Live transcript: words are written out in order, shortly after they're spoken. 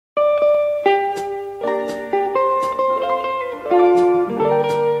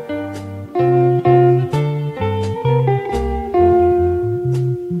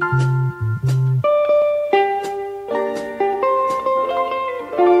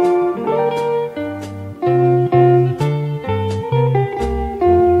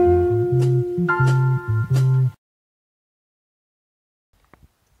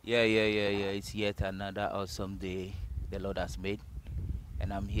Yeah. It's yet another awesome day the Lord has made,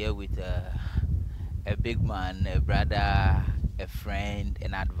 and I'm here with a big man, a brother, a friend,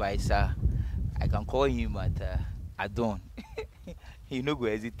 an advisor. I can call him, but I don't. He no go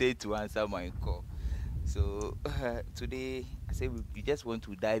hesitate to answer my call. So today, I say we just want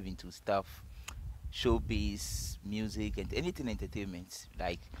to dive into stuff, showbiz, music, and anything entertainment.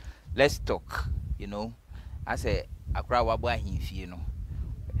 Like, let's talk. You know, I say, akra wabwa himfi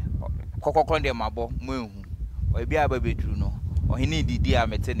kokoko de mabo muhu o bia ba bedru no o hini didi a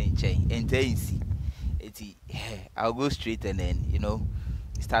mete ne nchen entansi eti I'll go straight and then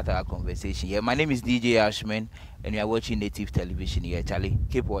start our conversation. Yeah, my name is DJ Ashman and we are watching native television here. Charlie,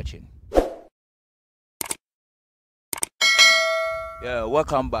 keep watching. Yeah,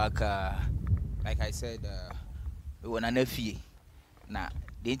 welcome back. Like I said, we want an FE. Now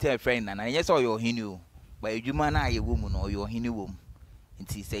the internet friend and yes all your hinu but you man a woman or your hinu woman.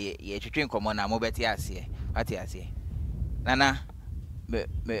 Nti say ye twetwe nkomo na mo beti ase ati ase nana me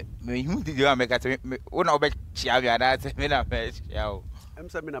hu di do ameka te wo na obe chia bia da te me na me chia o em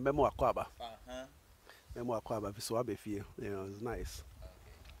say me na memo akwaba memo akwaba fi so abefie, it's nice.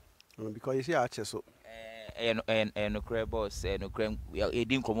 Because you see ache so no cre boss no cre e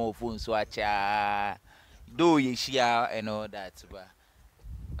di nkomo phone so acha do ye shia and all that ba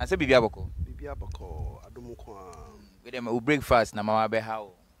I say bibia boko adum kwa with them breakfast na mama be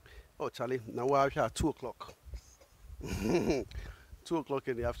how. Oh Charlie, now we are at 2 o'clock. 2 o'clock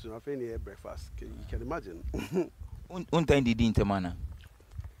in the afternoon. I think breakfast. You can imagine. Time did into mana.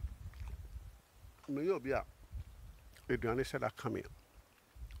 No, you'll be out. Adrian said I come here.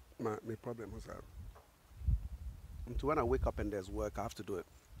 My problem was that when I wake up and there's work, I have to do it.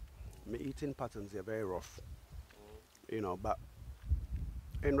 My eating patterns are very rough. But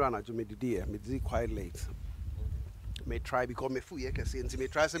in run I do me the quite late. May try because me food you can see until me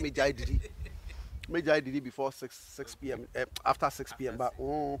try say me jai didi before 6 p.m. After 6 p.m. but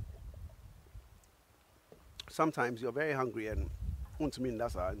sometimes you're very hungry and me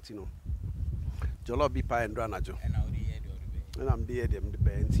that's jollof be pie and dranajo and I'm there them the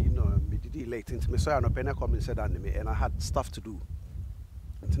band me did late into me so I no penna come and said and me and I had stuff to do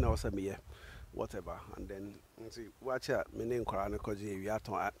until I was me whatever and then see watch out me name kwara no koje we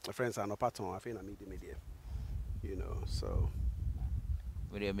aton friends are no pattern I think I meet the media. So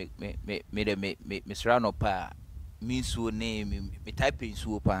me Serrano pa me so name me type in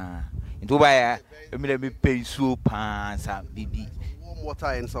so pa into buy me pay so pa sa bibi warm water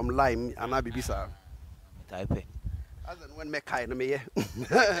and some lime and I bibi sir type as and when me kai no me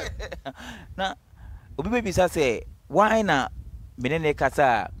na obi baby say why na me ne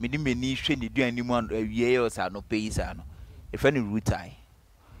kasa me di meni hwe ne duan mu awie o sa no pay sa no e fa ne root tie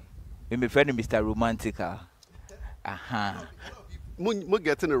me friend Mr. Romantical. We're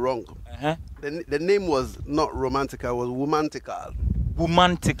getting it wrong. The name was not romantica, it was womantical.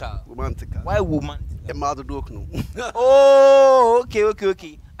 Womantical. Why woman? Oh,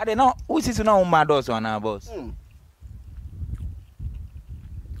 okay. I don't know who is now my boss on our boss.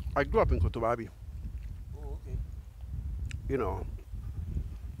 I grew up in Kotobabi. Oh, okay.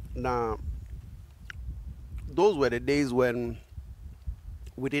 Now those were the days when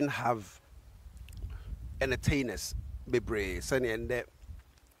we didn't have entertainers be brave and the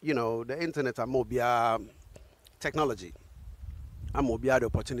internet are more technology and more the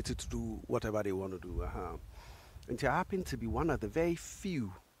opportunity to do whatever they want to do and I happen to be one of the very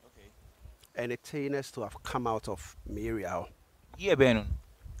few entertainers to have come out of my area. Yeah, Ben.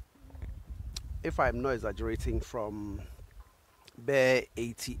 If I'm not exaggerating, from Bear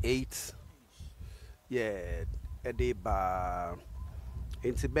 88, yeah, a day by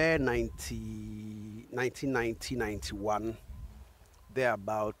into Bear 1990, 91, they're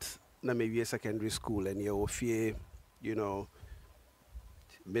about maybe a secondary school, and you're fear,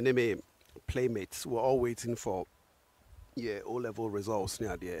 many playmates were all waiting for O-level results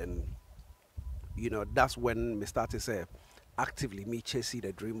near there, and that's when me started say actively me chasing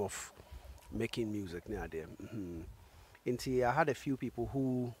the dream of making music near there. Until I had a few people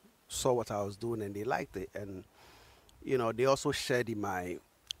who saw what I was doing and they liked it, and they also shared in my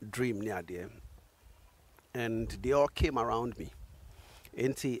dream near there, and they all came around me.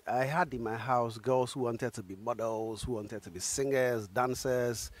 Until I had in my house girls who wanted to be models, who wanted to be singers,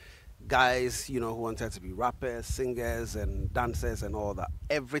 dancers, guys, who wanted to be rappers, singers, and dancers, and all that.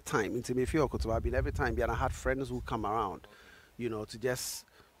 Every time, into me feel every time, I had friends who come around, to just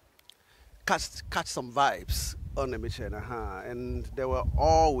catch some vibes on the mission, and there were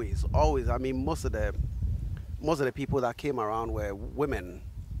always. I mean, most of the people that came around were women.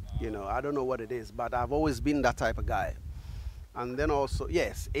 I don't know what it is, but I've always been that type of guy. And then also,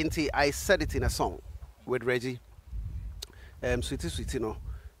 yes, I said it in a song with Reggie. Sweetie, sweetie, no.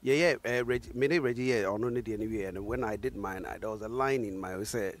 Yeah, yeah, Reggie, Reggie, yeah, on only the anyway. And when I did mine, there was a line in my, I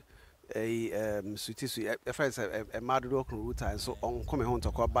said, sweetie, sweet, if I said a mad rock route, and so on coming home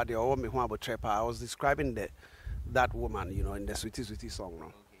to call body or me home about trap, I was describing that woman, in the sweetie, sweetie song,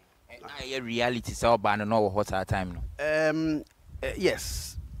 no. Okay. Reality so bad no what our time no.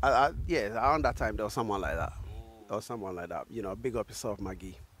 Yes, yeah, around that time there was someone like that. There was someone like that. Big up yourself,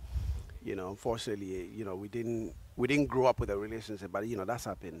 Maggie. Unfortunately, we didn't grow up with a relationship, but that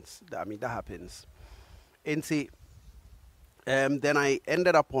happens. I mean, that happens. And see, then I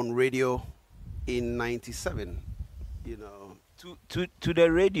ended up on radio in '97. To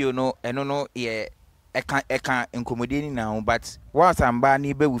the radio no I don't know yeah I can accommodating now but whilst I'm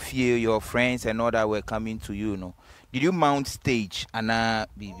banning with fear your friends and all that were coming to you no did you mount stage and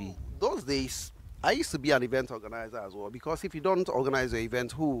BB Those days, I used to be an event organizer as well, because if you don't organize an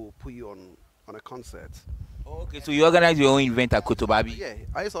event, who will put you on a concert? okay so you organize your own event at Kotobabi. Yeah,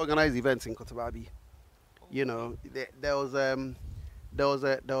 I used to organize events in Kotobabi. There was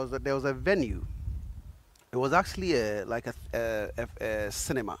a venue. It was actually like a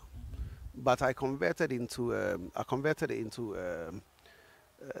cinema, but I converted it into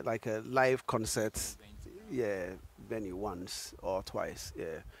like a live concert, yeah, venue once or twice,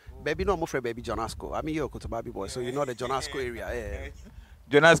 yeah. Baby, no more for baby John Asco. I mean, you're Kotobabi boy, so you know the John Asco area, yeah.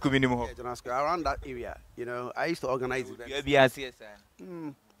 Jonas could minimum. Yeah, John Asco, around that area. I used to organize events. Yes.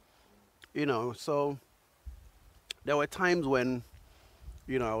 So there were times when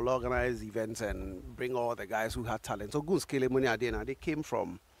I will organize events and bring all the guys who had talent. So Goons Kele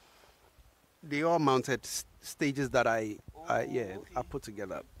Adena, they all mounted stages that I put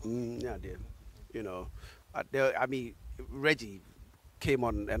together. Yeah, they, I mean, Reggie came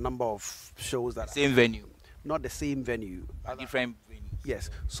on a number of shows that same venue, not the same venue, different venues.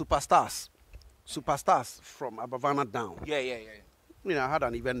 Yes, superstars from Abavana down. Yeah. I had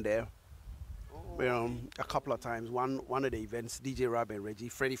an event there. A couple of times. One of the events, DJ Rab and Reggie,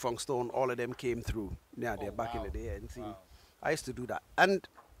 Freddie Funkstone, all of them came through. Yeah, they're back in the day. And see, I used to do that. And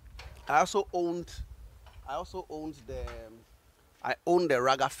I also owned the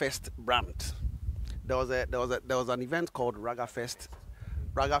Raga Fest brand. There was an event called Raga Fest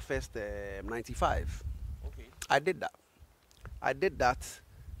 95. Okay. I did that,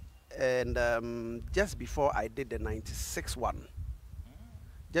 and just before I did the 96 one.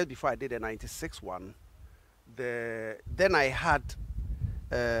 Just before I did the 96 one, then I had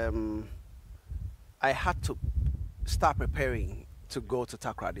to start preparing to go to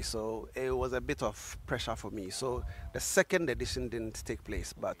Takrady, so it was a bit of pressure for me. So the second edition didn't take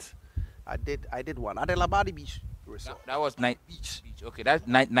place, but I did one at the Labadi Beach Resort. That was beach. Okay, that's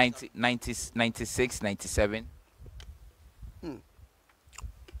 96, 97.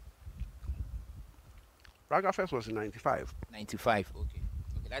 Raga Fest was in 95. 95. Okay,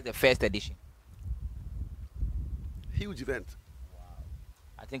 that's the first edition. Huge event. Wow.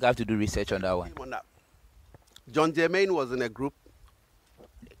 I think I have to do research on that one. John Jermaine was in a group.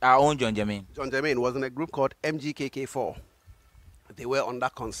 Our own John Jermaine. John Jermaine was in a group called MGKK4. They were on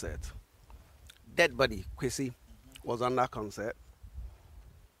that concert. Dead Buddy Kwesi was on that concert.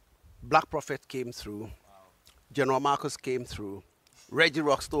 Black Prophet came through. Wow. General Marcus came through. Reggie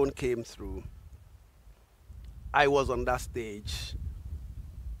Rockstone came through. I was on that stage.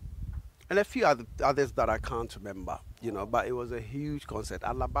 And a few others that I can't remember, but it was a huge concert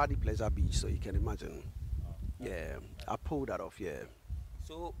at Labadi Pleasure Beach, so you can imagine. Yeah, I pulled that off, yeah.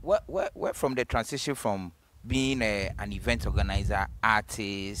 So what from the transition from being an event organizer,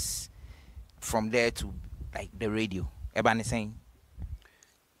 artist, from there to like the radio? Everybody saying?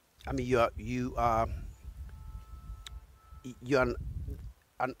 I mean, you're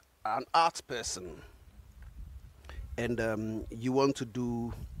an art person, and you want to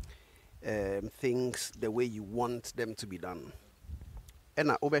do things the way you want them to be done.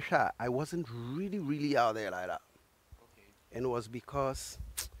 And I wasn't really out there like that. Okay. And it was because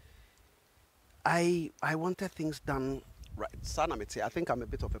I wanted things done right. I think I'm a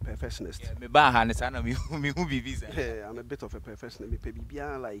bit of a perfectionist. Yeah, I'm a bit of a perfectionist.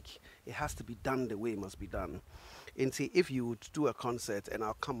 Like, it has to be done the way it must be done. And see, if you would do a concert and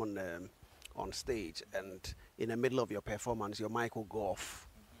I'll come on stage, and in the middle of your performance, your mic will go off.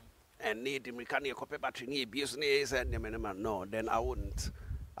 And need the mechanic battery, need business, and no, then I wouldn't.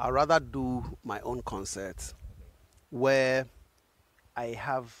 I'd rather do my own concert where I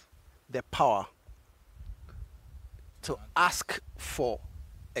have the power to ask for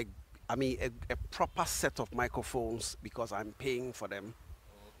a proper set of microphones because I'm paying for them.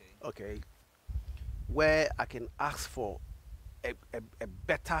 Okay. Where I can ask for a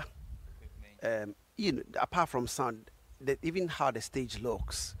better, apart from sound, that even how the stage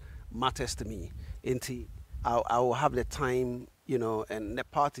looks matters to me. Into I will have the time, and the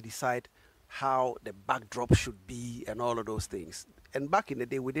part to decide how the backdrop should be and all of those things. And back in the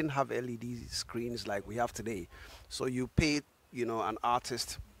day, we didn't have LED screens like we have today, so you paid, an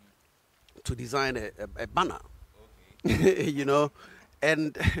artist to design a banner, you know,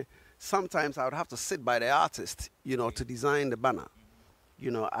 and sometimes I would have to sit by the artist, to design the banner.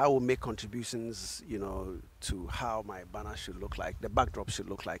 I will make contributions, to how my banner should look like, the backdrop should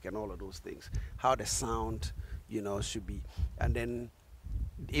look like, and all of those things. How the sound, should be, and then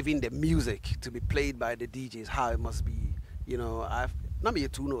even the music to be played by the DJs, how it must be. I've not me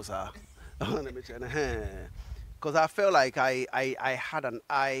two knows, because I felt like I had an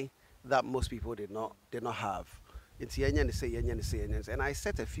eye that most people did not have. It's yenye ni say, yenye ni say, yenye ni say. And I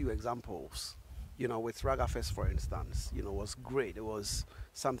set a few examples, with Raga Fest, for instance, was great. It was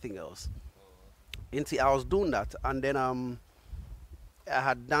something else. I was doing that, and then I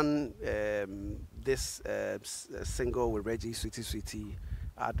had done this single with Reggie, Sweetie Sweetie.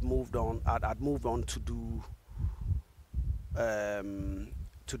 I'd moved on. I'd moved on to do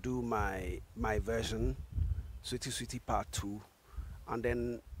my version, Sweetie Sweetie Part 2, and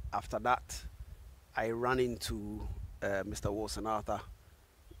then after that, I ran into Mr. Wilson Arthur,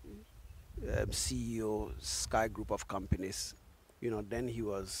 CEO, Sky Group of Companies. Then he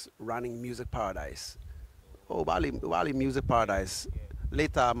was running Music Paradise. Oh, Wale Music Paradise.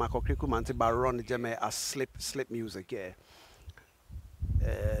 Later, Marco Kriku Manti Baron Jeme as Slip Music. Yeah.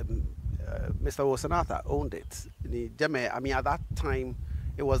 Mr. Wilson Arthur owned it. I mean, at that time,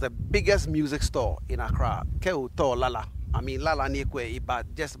 it was the biggest music store in Accra. Keuto Lala. I mean, Lala Niekwe,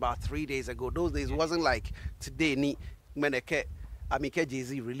 just about 3 days ago. Those days wasn't like today.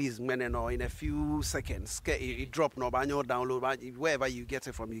 Jay-Z released in a few seconds. It dropped no banyo download, wherever you get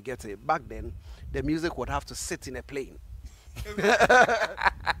it from, you get it. Back then, the music would have to sit in a plane.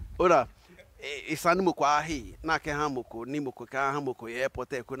 Oda, it's animuko ahi, nake hamuko, nimuko ka hamuko airport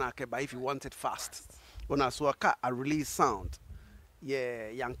kunake, but if you want it fast. Ona so a release sound. Yeah,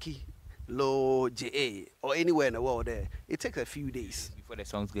 Yankee, Low, JA, or anywhere in the world there. It takes a few days before the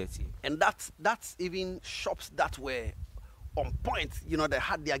songs get here. And that's even shops that were on point, they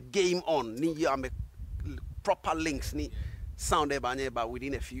had their game on. Proper links, sound but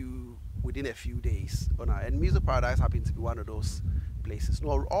within a few days. And Music Paradise happened to be one of those places.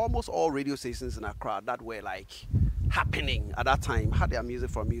 No, almost all radio stations in Accra that were like happening at that time had their music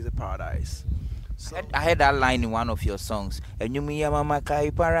from Music Paradise. So, I heard that line in one of your songs. And you mean Mama Kai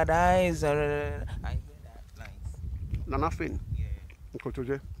Paradise? I heard that line. Nothing.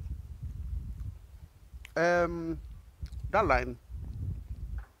 Yeah. That line.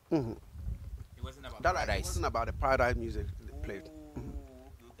 It wasn't about that Paradise. Line, it wasn't about the Paradise music played. I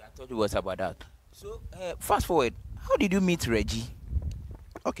thought it was about that. So, fast forward. How did you meet Reggie?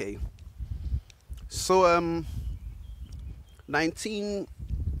 Okay. So,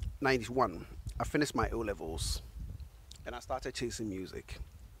 1991, I finished my O-levels, and I started chasing music.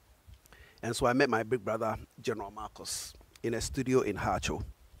 And so I met my big brother, General Marcus, in a studio in Harcho.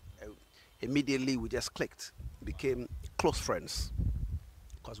 Immediately, we just clicked, became close friends,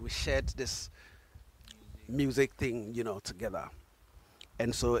 because we shared this music thing, together.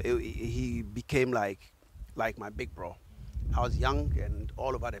 And so he became like my big bro. I was young and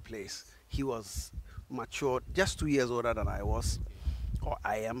all over the place. He was mature, just 2 years older than I was, or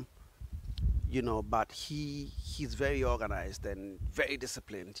I am, but he's very organized and very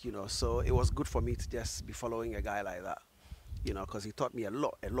disciplined, so it was good for me to just be following a guy like that, because he taught me a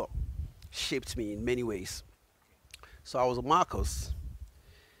lot, shaped me in many ways. So I was with Marcus,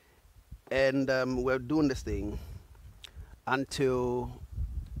 and we were doing this thing until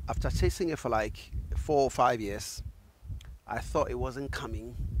after chasing it for like 4 or 5 years, I thought it wasn't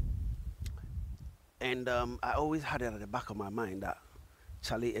coming. And I always had it at the back of my mind that,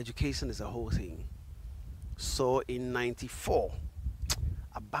 Charlie, education is a whole thing. So in 94,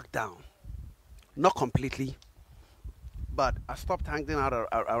 I backed down. Not completely, but I stopped hanging out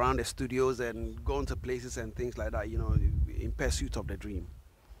around the studios and going to places and things like that, in pursuit of the dream.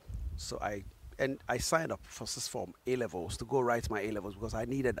 So I signed up for SysForm A-levels to go write my A-levels because I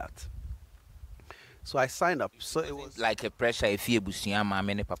needed that. So I signed up. So it was like a pressure if you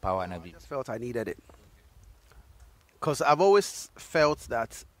papa. I just felt I needed it. Because I've always felt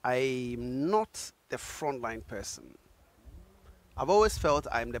that I'm not the frontline person. I've always felt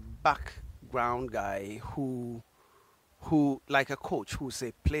I'm the background guy who like a coach who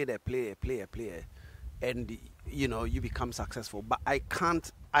say play there, play, and you become successful. But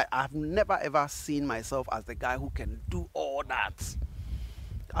I've never ever seen myself as the guy who can do all all that.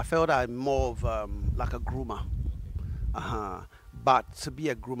 I felt I'm more of like a groomer. But to be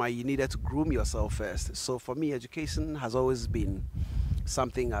a groomer, you needed to groom yourself first. So for me, education has always been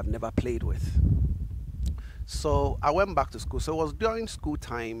something I've never played with. So I went back to school. So it was during school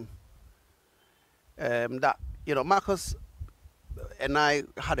time that, Marcus and I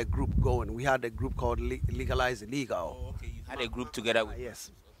had a group going. We had a group called Legalize Illegal. Oh, okay. You had a group together with.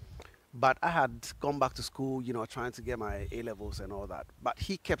 Yes. But I had gone back to school, trying to get my A levels and all that. But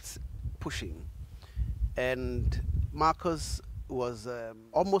he kept pushing. And Marcus was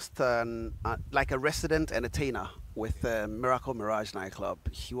almost like a resident entertainer with Miracle Mirage nightclub.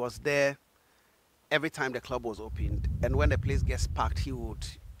 He was there every time the club was opened. And when the place gets packed, he would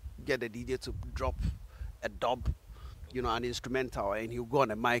get the DJ to drop a dub, an instrumental, and he would go on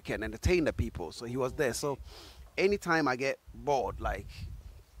the mic and entertain the people. So he was there. So anytime I get bored, like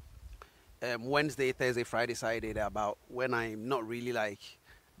Wednesday, Thursday, Friday, Saturday, they're about when I'm not really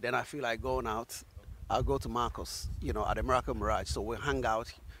then I feel like going out, I'll go to Marcus, at the Miracle Mirage. So we'll hang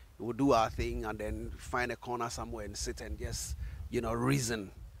out, we'll do our thing, and then find a corner somewhere and sit and just,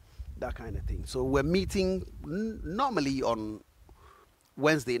 reason, that kind of thing. So we're meeting normally on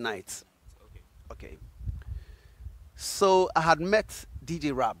Wednesday nights. Okay. So I had met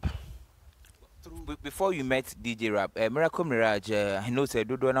DJ Rab. Before you met DJ Rab, Miracle Mirage, I know said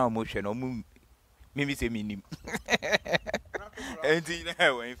do now motion or Mimi say minim.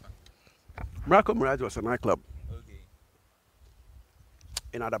 Miracle Mirage was a nightclub. Okay.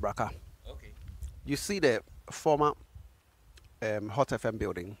 In Adabraka. Okay. You see the former Hot FM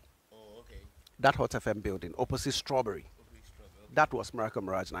building. Oh, okay. That Hot FM building opposite Strawberry. Okay. That was Miracle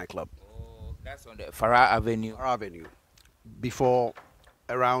Mirage nightclub. Oh, that's on the Farah Avenue. Farah Avenue. Before,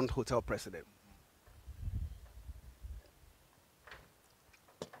 around Hotel President.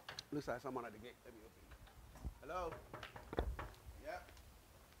 Looks like someone at the gate. Let me open. Hello? Yeah.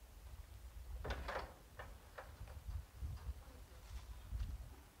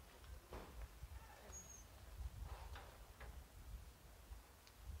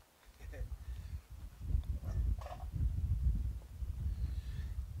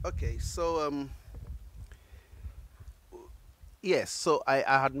 Okay, so yes, so I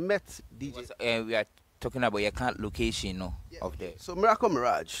had met DJ. We are talking about your current location, of the. So Miracle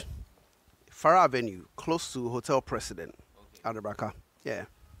Mirage, Farah Avenue, close to Hotel President, Adabraka. Yeah.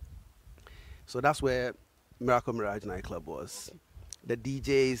 So that's where Miracle Mirage nightclub was. The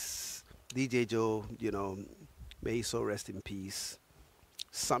DJs, DJ Joe, may he so rest in peace.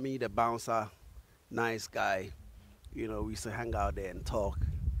 Sammy the bouncer, nice guy. We used to hang out there and talk.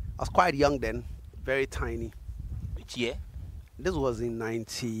 I was quite young then, very tiny. Which year? This was in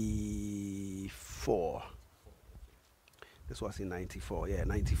 94. This was in 94, yeah,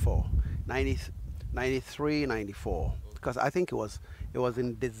 94. 93, 94. Because I think it was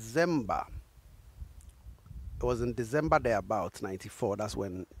in December. It was in December thereabouts, 94. That's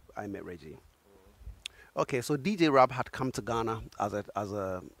when I met Reggie. Okay, so DJ Rab had come to Ghana as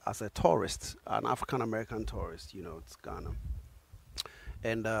a tourist, an African American tourist, it's Ghana.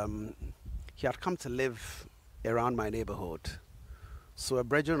 And he had come to live around my neighborhood. So a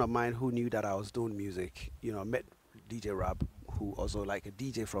brethren of mine who knew that I was doing music, met DJ Rab, who also like a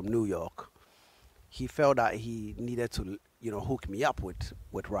DJ from New York. He felt that he needed to, hook me up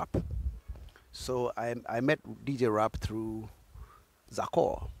with rap. So I met DJ Rab through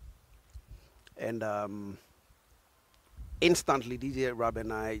Zakor. And instantly DJ Rab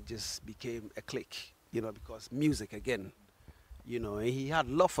and I just became a clique, because music again. He had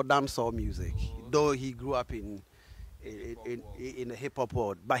love for dancehall music, though he grew up in the hip hop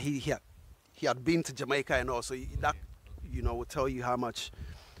world. But he had been to Jamaica and all, so that will tell you how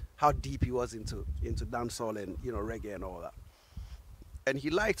deep he was into dancehall and reggae and all that. And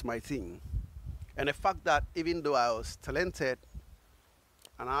he liked my thing, and the fact that even though I was talented,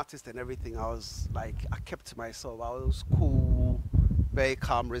 an artist and everything, I was I kept to myself. I was cool, very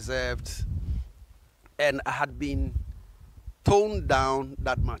calm, reserved, and I had been toned down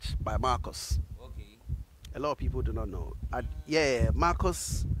that much by Marcus. Okay. A lot of people do not know.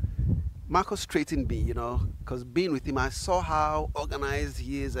 Marcus straightened me, because being with him, I saw how organized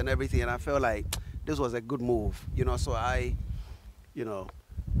he is and everything, and I felt like this was a good move, so I,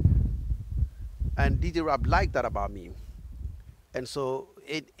 and DJ Rab liked that about me. And so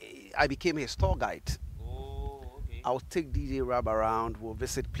I became his tour guide. Oh, okay. I'll take DJ Rab around, we'll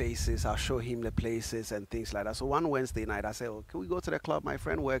visit places, I'll show him the places and things like that. So one Wednesday night, I said, oh, can we go to the club? My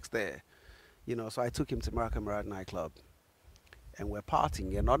friend works there. So I took him to Miracle Mirage nightclub. And we're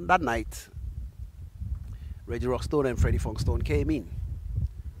partying. And on that night, Reggie Rockstone and Freddie Funkstone came in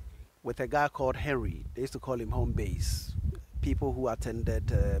with a guy called Henry. They used to call him Home Base. people who attended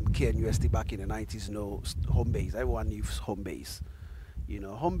KNUST back in the 90s know home base. Everyone knew home base. You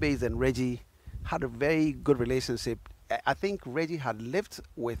know, home base and Reggie had a very good relationship. I think Reggie had lived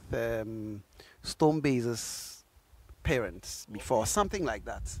with Stonebase's parents before, something like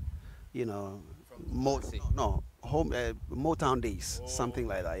that. You know, no, home Motown days, something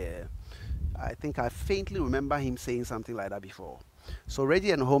like that. Yeah, I think I faintly remember him saying something like that before. So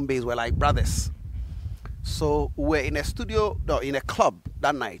Reggie and home base were like brothers. So we're in a studio, no, in a club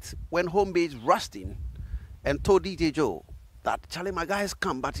that night when home base rushed in and told DJ Joe that Charlie, my guys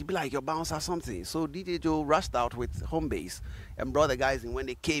come, but he be like your bounce or something. So DJ Joe rushed out with home base and brought the guys in. When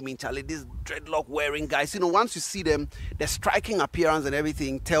they came in, Charlie, these dreadlock wearing guys, you know, once you see them, the striking appearance and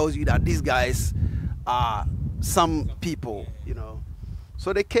everything tells you that these guys are some people, you know.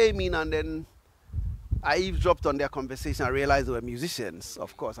 So they came in, and then I eavesdropped on their conversation. I realized they were musicians,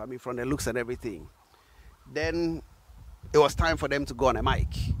 of course, I mean, from the looks and everything. Then it was time for them to go on a mic.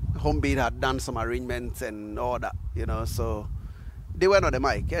 Homebeat had done some arrangements and all that, you know, so they went on the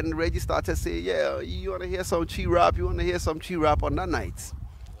mic, and Reggie started saying, yeah, you want to hear some chi rap? You want to hear some chi rap on that night?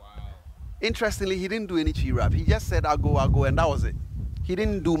 Wow. Interestingly, he didn't do any chi rap. He just said, I'll go, and that was it. He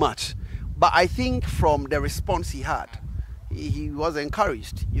didn't do much. But I think from the response he had, he was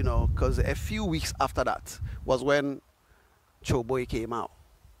encouraged, you know, because a few weeks after that was when Stonebwoy came out.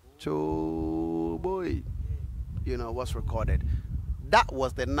 Stonebwoy, you know, was recorded. That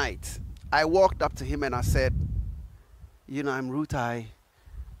was the night I walked up to him and I said, you know, I'm Rutai.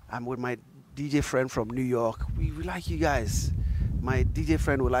 I'm with my DJ friend from New York. We like you guys. My DJ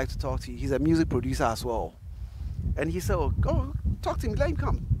friend would like to talk to you. He's a music producer as well. And he said, oh, go talk to him. Let him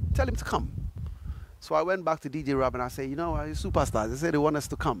come. Tell him to come. So I went back to DJ Rab and I said, you know, superstars. They said they want us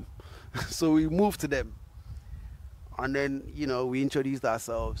to come. So we moved to them. And then, you know, we introduced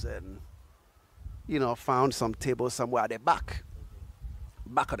ourselves and, you know, found some tables somewhere at the back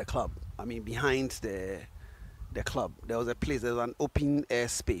of the club. I mean, behind the club. There was a place, there was an open air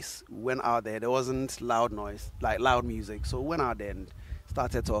space. We went out there. There wasn't loud noise, like loud music. So we went out there and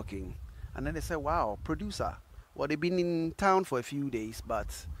started talking. And then they said, wow, producer. Well, they've been in town for a few days,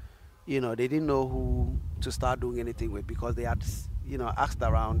 but, you know, they didn't know who to start doing anything with because they had, you know, asked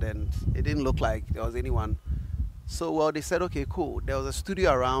around and it didn't look like there was anyone. So, well, they said, okay, cool. There was a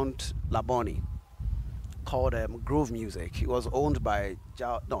studio around Laboni called Grove Music. It was owned by,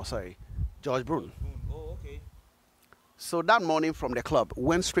 George Brun. Oh, okay. So that morning from the club,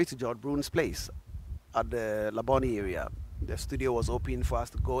 went straight to George Brun's place at the Laboni area. The studio was open for us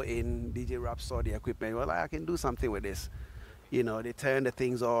to go in. DJ Rap saw the equipment. We were like, I can do something with this. You know, they turned the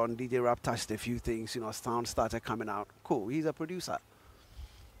things on. DJ Rap touched a few things. You know, sound started coming out. Cool, he's a producer.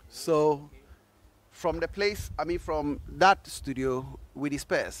 So from the place, I mean, from that studio, we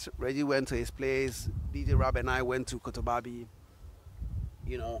dispersed. Reggie went to his place. DJ Rap and I went to Kotobabi,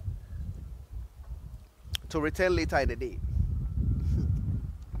 you know, to return later in the day.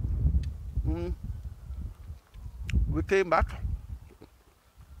 We came back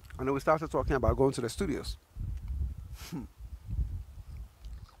and then we started talking about going to the studios.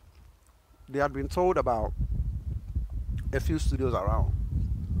 They had been told about a few studios around.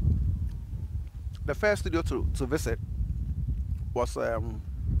 The first studio to visit was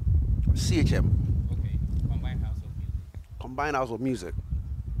CHM. Okay, Combined House of Music. Combined House of Music.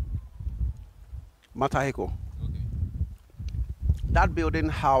 Mataheko. Okay. That building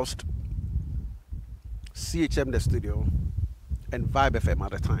housed CHM, the studio, and Vibe FM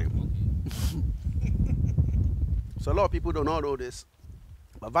at the time. Okay. So a lot of people do not know this,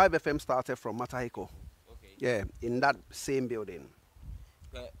 but Vibe FM started from Mataheko. Okay. Yeah, in that same building.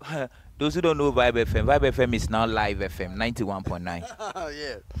 Those who don't know Vibe FM is now Live FM 91.9.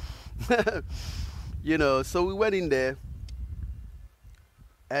 Yeah. You know, so we went in there,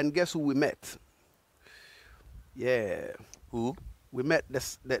 and guess who we met? Yeah. Who? We met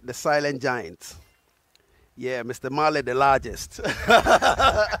the silent giant. Yeah, Mr. Marley, the largest.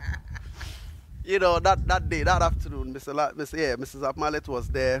 You know, that day, that afternoon, Mr. Marley was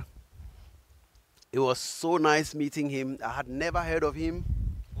there. It was so nice meeting him. I had never heard of him.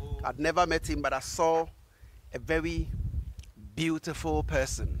 Oh. I'd never met him, but I saw a very beautiful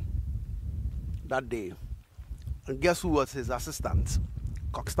person that day. And guess who was his assistant?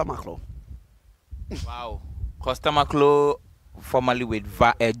 Coxter Maclo. Wow. Coxter Maclo, formerly with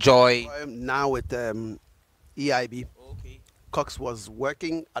Joy. Now with EIB. Okay. Cox was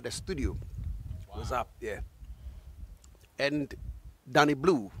working at the studio. Wow. Was up, yeah. And Danny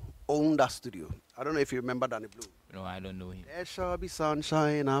Blue owned that studio. I don't know if you remember Danny Blue. No, I don't know him. There shall be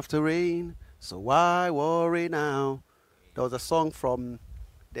sunshine after rain, so why worry now? There was a song from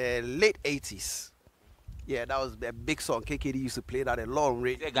the late 80s. Yeah, that was a big song. KKD used to play that a lot on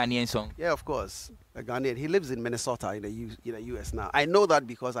It's radio. a Ghanaian song. Yeah, of course. A Ghanaian. He lives in Minnesota in in the US now. I know that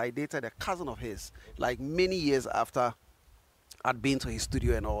because I dated a cousin of his, like many years after I'd been to his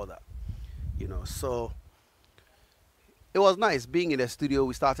studio and all that. So it was nice being in the studio.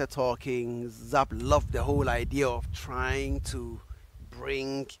 We started talking. Zap loved the whole idea of trying to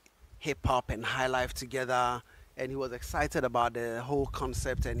bring hip hop and high life together, and he was excited about the whole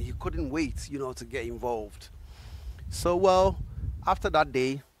concept, and he couldn't wait, to get involved. So, well, after that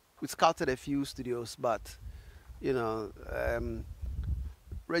day, we scouted a few studios, but you know, um,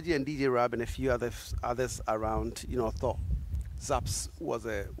 Reggie and DJ Rab and a few others around, thought Zaps was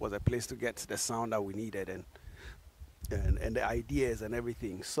a place to get the sound that we needed, and the ideas and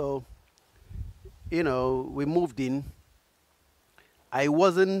everything. So, we moved in. I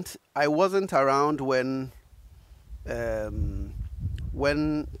wasn't around um,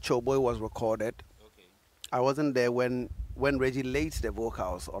 when Choboy was recorded. Okay. I wasn't there when Reggie laid the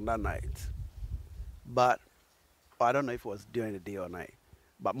vocals on that night. But I don't know if it was during the day or night.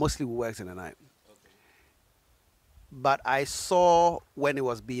 But mostly we worked in the night. Okay. But I saw when it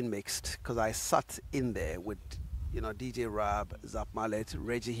was being mixed because I sat in there with DJ Rab, Zap Mallet,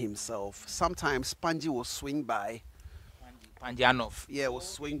 Reggie himself. Sometimes Spongy will swing by. Panjanov. Yeah, will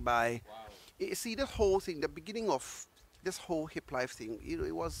swing by. Wow. See, this whole thing, the beginning of this whole hip life thing,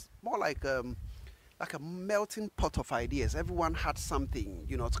 it was more like a melting pot of ideas. Everyone had something,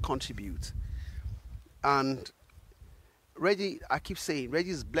 to contribute. And Reggie, I keep saying, Reggie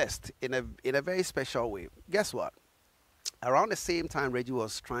is blessed in a very special way. Guess what? Around the same time Reggie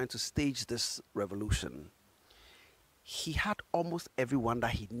was trying to stage this revolution, he had almost everyone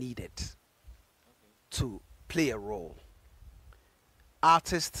that he needed to play a role.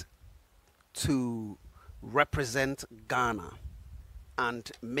 Artists to represent Ghana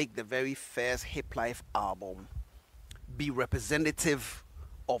and make the very first hip life album be representative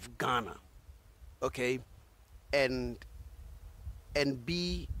of Ghana, okay, and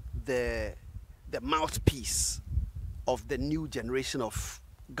be the mouthpiece of the new generation of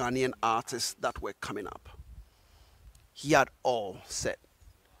Ghanaian artists that were coming up. He had all set.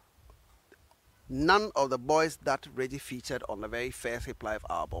 None of the boys that Reggie featured on the very first Hip Life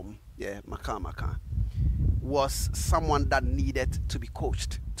album, Maka, was someone that needed to be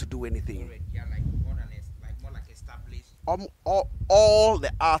coached to do anything. Yeah, more like established. All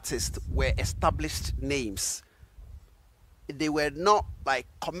the artists were established names. They were not like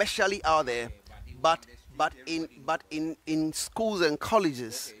commercially out there, but in schools and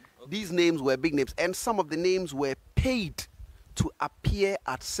colleges, these names were big names, and some of the names were paid to appear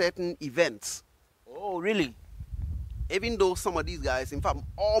at certain events. Oh, really? Even though some of these guys, in fact,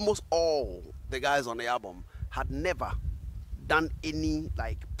 almost all the guys on the album had never done any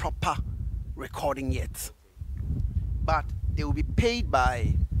like proper recording yet, but they will be paid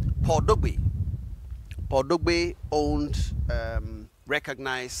by Paul Dogbe. Paul Dogbe owned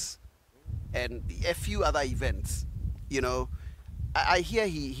Recognize and a few other events. I hear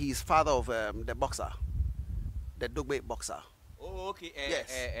he's father of the boxer, the Dogbe boxer. Oh, okay.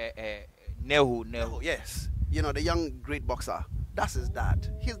 Yes. Nehu. Yes. The young great boxer. That's his dad.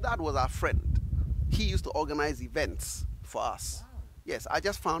 His dad was our friend. He used to organize events for us. Wow. Yes, I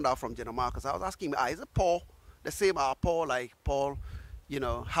just found out from General Marcus. I was asking him, is it Paul? The same Paul, like Paul,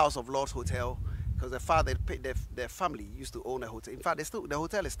 House of Lords Hotel. Because the family used to own a hotel. In fact, the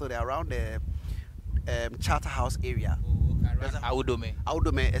hotel is still there around the Charter House area.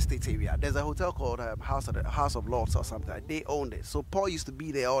 Audome Estate area. There's a hotel called House of Lords or something. They owned it. So Paul used to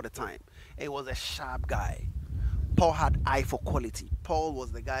be there all the time. He was a sharp guy. Paul had eye for quality. Paul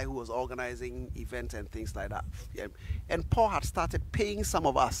was the guy who was organizing events and things like that. Yeah. And Paul had started paying some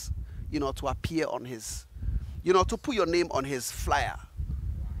of us, to appear on his, to put your name on his flyer.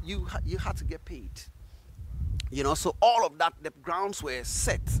 You had to get paid. So all of that, the grounds were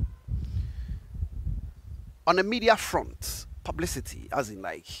set. On the media front, publicity, as in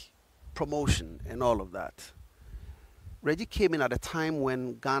like promotion and all of that. Reggie came in at a time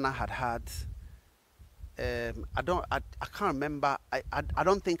when Ghana had I can't remember. I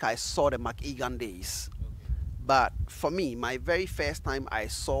don't think I saw the McEgan days. Okay. But for me, my very first time I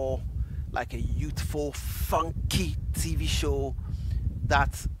saw like a youthful, funky TV show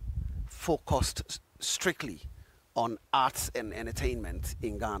that focused strictly on arts and entertainment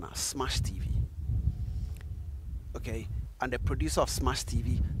in Ghana, Smash TV. Okay, and the producer of Smash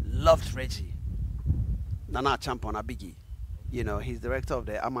TV loved Reggie. Nana Champon Abigi. He's director of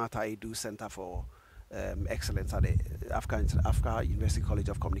the Amata Edu Center for Excellence at the Africa University College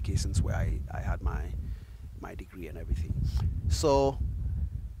of Communications, where I had my degree and everything. So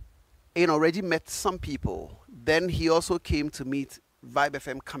you know, Reggie met some people. Then he also came to meet Vibe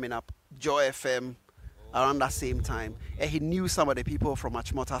FM coming up, Joy FM around that same time. And he knew some of the people from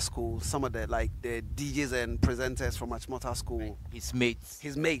Achimota School, some of the like the DJs and presenters from Achimota School. His mates.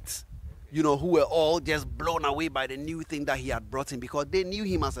 His mates, you know, who were all just blown away by the new thing that he had brought in because they knew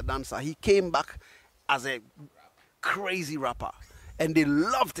him as a dancer. He came back as a crazy rapper and they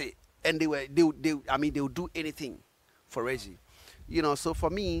loved it. And they would do anything for Reggie. You know, so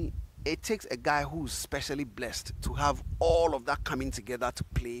for me, it takes a guy who's specially blessed to have all of that coming together to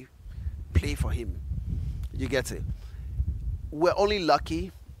play for him. You get it? We're only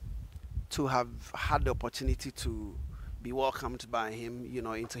lucky to have had the opportunity to be welcomed by him, you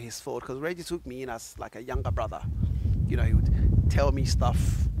know, into his fold. Because Reggie took me in as like a younger brother. You know, he would tell me stuff,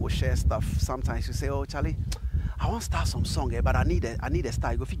 we'll share stuff. Sometimes he'd say, "Oh, Charlie, I want to start some song, but I need a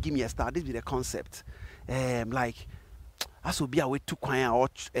start. If you give me a start, this be the concept. Like, as will be a way to quiet or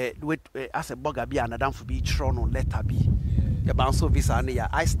as a bugger be another for be thrown on letter B. The bounce of visa.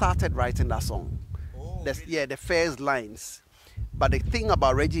 I started writing that song. Yeah, the first lines. But the thing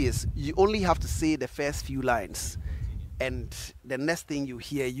about Reggie is you only have to say the first few lines. And the next thing you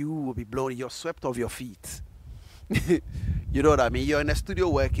hear, you will be blown. You're swept off your feet. You know what I mean? You're in a studio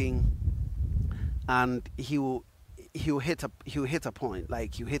working, and he'll hit a point,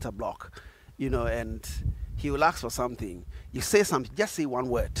 like you hit a block, you know, and he will ask for something. You say something, just say one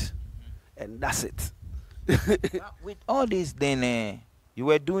word, and that's it. With all this, then you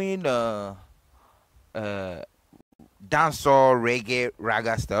were doing dancehall, reggae,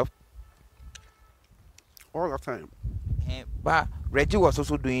 raga stuff all the time. But Reggie was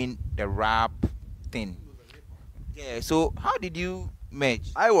also doing the rap thing. Yeah. So how did you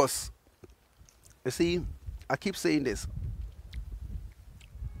merge? You see, I keep saying this.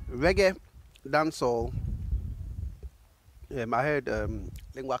 Reggae, dancehall. I heard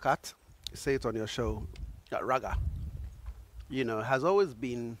Lingua Cat say it on your show. Raga, you know, has always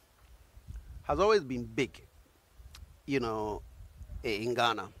been big, you know, in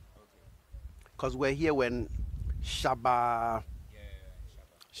Ghana. Because we're here when Shabba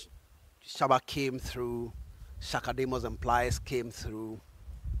came through, Shaka Demos and Pliers came through,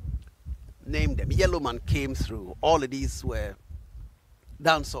 name them, Yellow Man came through. All of these were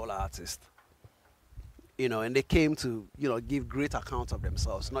dancehall artists, you know, and they came to, you know, give great account of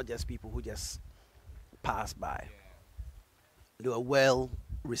themselves, not just people who just passed by. They were well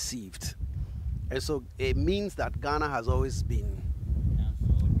received. And so it means that Ghana has always been,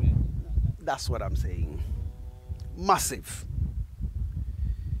 that's what I'm saying, massive.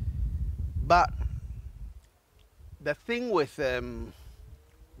 But the thing with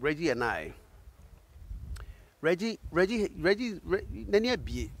Reggie and I, Reggie,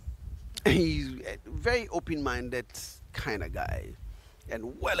 he's a very open-minded kind of guy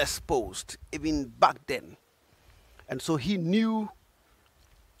and well exposed even back then. And so he knew,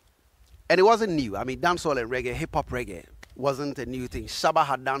 and it wasn't new. I mean, dancehall and reggae, hip-hop reggae wasn't a new thing. Shabba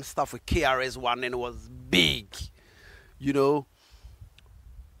had done stuff with KRS-One and it was big, you know.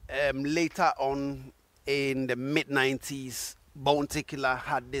 Later on in the mid-90s, Bounty Killer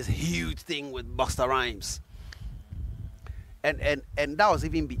had this huge thing with Busta Rhymes. And that was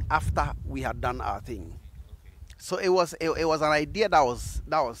even after we had done our thing. So it was an idea that was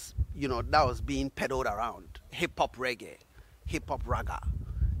being peddled around. Hip hop reggae, hip hop raga.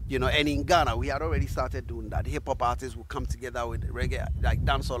 You know, and in Ghana we had already started doing that. Hip hop artists would come together with reggae, like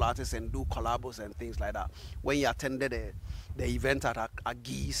dancehall artists, and do collabos and things like that. When you attended the event at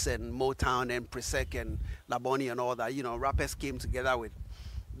Agis and Motown and Presec and Laboni and all that, you know, rappers came together with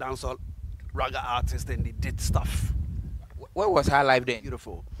dancehall raga artists and they did stuff. Where was High Life then?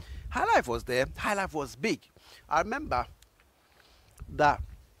 Beautiful. High Life was there. High Life was big. I remember that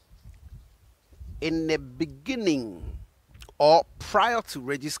in the beginning or prior to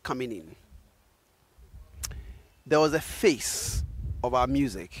Reggie's coming in, there was a phase of our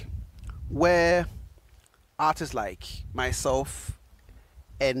music where artists like myself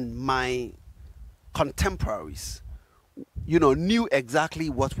and my contemporaries, you know, knew exactly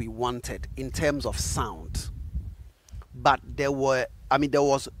what we wanted in terms of sound. But there was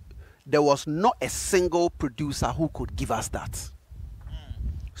not a single producer who could give us that.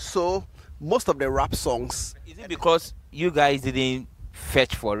 So most of the rap songs. Is it because you guys didn't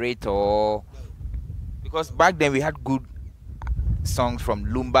fetch for it, or because back then we had good songs from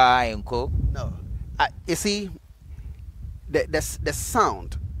Lumba and Co? No, you see, the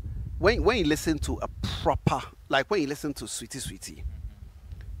sound when you listen to a proper, like when you listen to Sweetie Sweetie,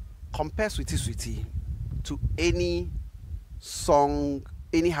 compare Sweetie Sweetie to any song,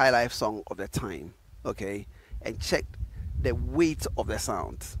 any High Life song of the time, okay, and check the weight of the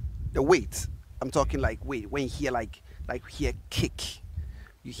sound. the weight. I'm talking like weight. When you hear like hear kick,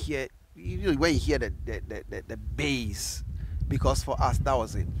 you hear when you hear the bass. Because for us that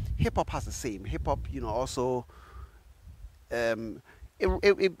was it. Hip hop has the same. Hip hop, also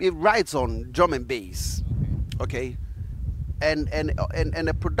it rides on drum and bass. Okay, and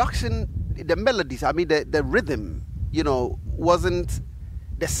the production, the melodies. I mean the rhythm, wasn't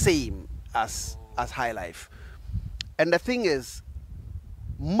the same as High Life. And the thing is,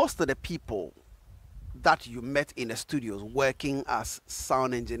 most of the people that you met in the studios working as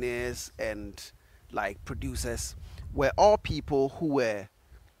sound engineers and like producers were all people who were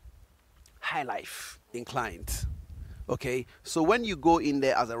High Life inclined. Okay, so when you go in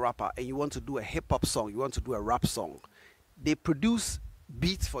there as a rapper and you want to do a hip hop song, you want to do a rap song, they produce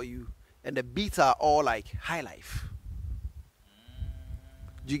beats for you, and the beats are all like High Life.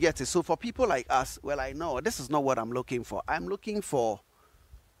 Do you get it? So for people like us, well, I know this is not what I'm looking for. I'm looking for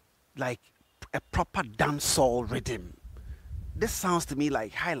like a proper dancehall rhythm. This sounds to me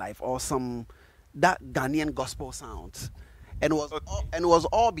like High Life or that Ghanaian gospel sound, and it was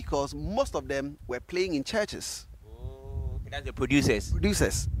all because most of them were playing in churches. That's the producers.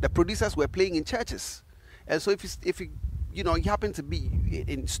 The producers were playing in churches, and so if you happen to be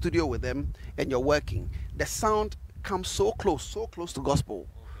in studio with them and you're working, the sound comes so close to gospel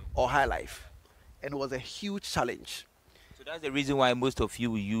or High Life, and it was a huge challenge. So that's the reason why most of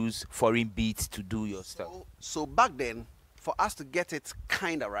you use foreign beats to do your stuff. So back then, for us to get it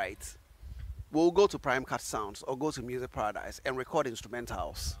kind of right, we'll go to Prime Cut Sounds or go to Music Paradise and record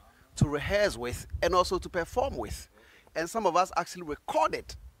instrumentals to rehearse with and also to perform with. And some of us actually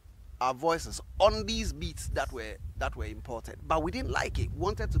recorded our voices on these beats that were imported, but we didn't like it. We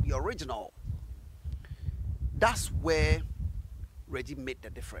wanted to be original. That's where Reggie made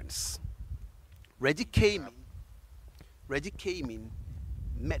the difference. Reggie came in,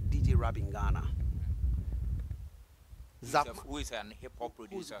 met DJ Rab in Ghana. Who is a hip hop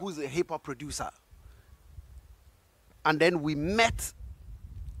producer? Who's a hip hop producer. And then we met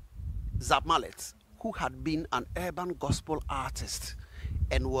Zap Mallet, who had been an urban gospel artist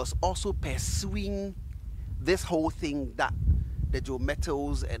and was also pursuing this whole thing that the Joe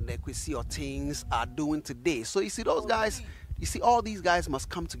Metals and the Kwesi Otings are doing today. So you see those guys, all these guys must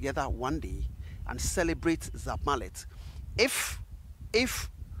come together one day and celebrate Zap Mallet. If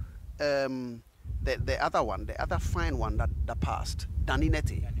the other fine one that passed, Danny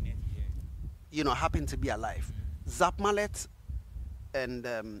Nete, happened to be alive, Zap Mallet and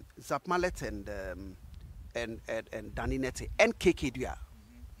Danny Nete and KK Dua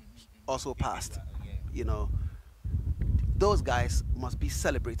also passed. Those guys must be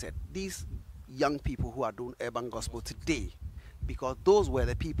celebrated. These young people who are doing urban gospel today, because those were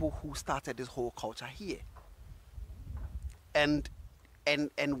the people who started this whole culture here, and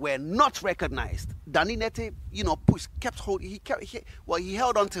were not recognized. Danny Nete, kept holding. He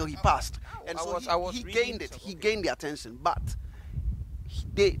held on till he passed, and he gained it. He gained the attention, but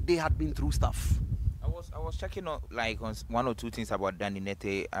they had been through stuff. I was checking on one or two things about Danny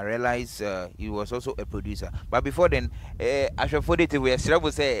Nete. I realized he was also a producer. But before then, I should for it we are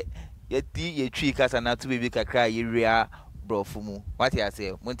say ye tree cast and to baby kakra area bro fumu. What you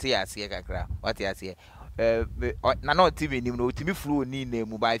say? Monte ya say kakra. What you say? Na no TV ni no TV flow ni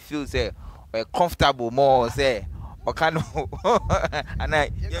name, but I feel say comfortable more say or kind of and I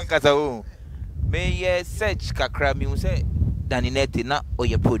young kasa o. May ye search kakra me say Danny Nete na or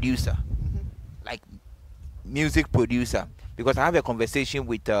your producer. Like music producer, because I have a conversation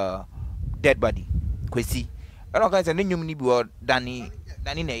with Dead Body Kwesi. I don't guys and then you need Danny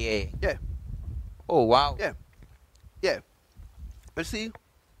Yeah. Oh wow. Yeah. But see,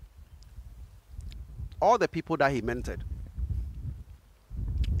 all the people that he mentored,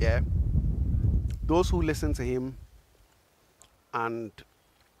 those who listened to him and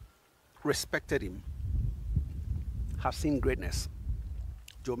respected him have seen greatness.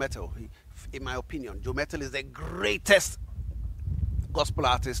 Joe Metal, in my opinion, Joe Metal is the greatest gospel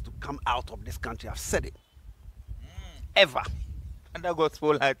artist to come out of this country. I've said it. Ever. And the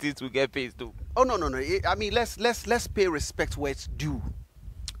gospel artists will get paid too. Oh no. I mean, let's pay respect where it's due.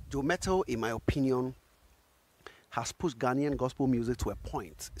 Joe Metal, in my opinion, has pushed Ghanaian gospel music to a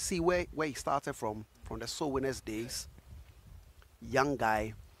point. See where he started from the Soul Winners days. Young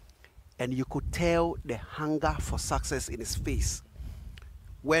guy, and you could tell the hunger for success in his face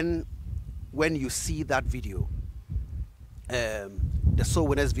when you see that video, the Soul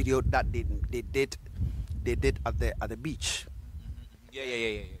Winners video that they did at the beach.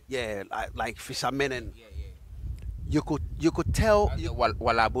 Yeah, like fishermen, and you could tell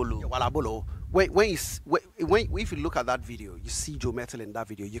Walabolo if you look at that video, you see Joe Metal in that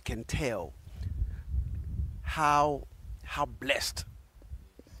video, you can tell how blessed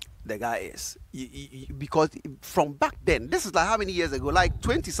the guy is. Because from back then, this is like how many years ago? Like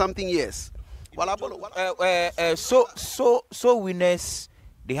 20 something years. So winners,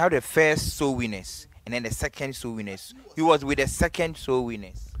 they have the first soul winners and then the second soul winners. He was with the second soul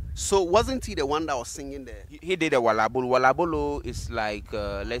winners. So wasn't he the one that was singing there? He did a Walabolo. Walabolo is like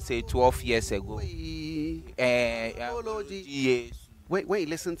let's say 12 years ago. Yes. When you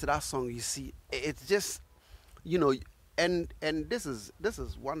listen to that song, you see it's just, you know, and this is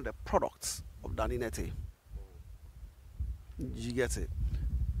one of the products of Danny Nete. You get it?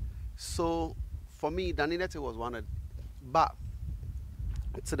 So for me, Danny Nete was one of, but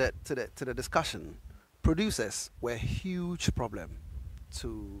to the discussion, producers were a huge problem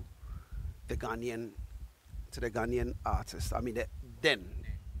to the Ghanaian artists. I mean,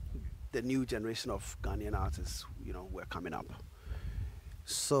 the new generation of Ghanaian artists, you know, were coming up.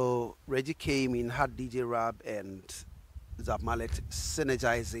 So Reggie came in, had DJ Rab and Zap Mallet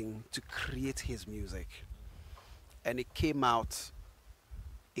synergizing to create his music, and it came out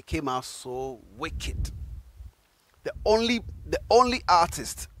so wicked. The only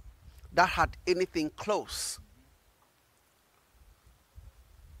artist that had anything close.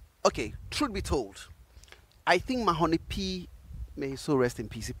 Okay, truth be told, I think Mahoney P, may he so rest in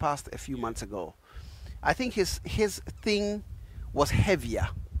peace, he passed a few months ago. I think his thing was heavier.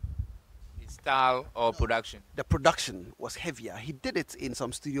 His style or production? The production was heavier. He did it in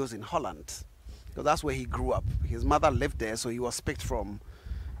some studios in Holland, because that's where he grew up. His mother lived there, so he was picked from,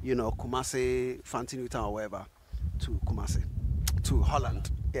 you know, Kumasi, Fantinuta or wherever, to Kumasi, to Holland.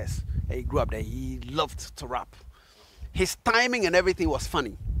 Yes, and he grew up there. He loved to rap. His timing and everything was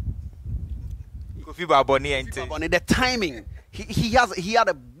funny. The timing, he had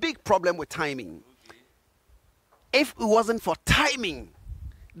a big problem with timing. Okay. If it wasn't for timing,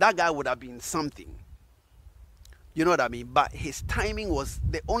 that guy would have been something. You know what I mean? But his timing was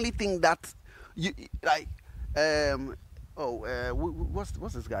the only thing that you like. What's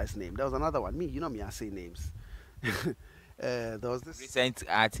this guy's name? There was another one. Me, you know me, I say names. There was this recent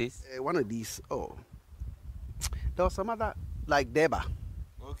artist. One of these. Oh, there was some other like Deba.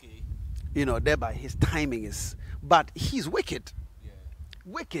 Okay. You know, Deba. His timing is, but he's wicked. Yeah.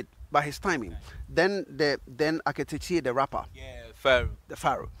 Wicked by his timing. Then Aketechi, the rapper. Yeah, Pharaoh. The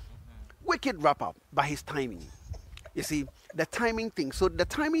Pharaoh. Wicked rapper by his timing. You see, the timing thing. So the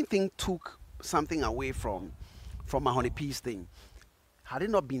timing thing took something away from Mahoney P's thing. Had it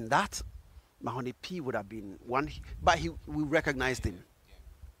not been that, Mahoney P would have been one. But we recognized him. Yeah.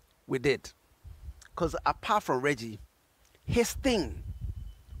 We did. Because apart from Reggie, his thing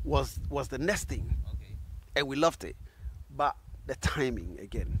was the next thing. Okay. And we loved it. But the timing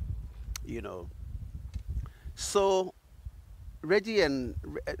again, you know. So Reggie,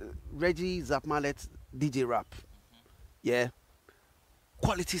 Zap Mallet, DJ Rap, yeah,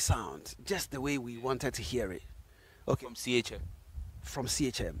 quality sound, just the way we wanted to hear it. Okay. From CHM. From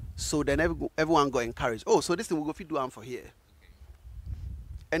CHM. So then everyone got encouraged. Oh, so this thing we'll go fit do for here. Okay.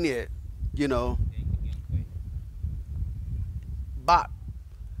 And yeah, you know. But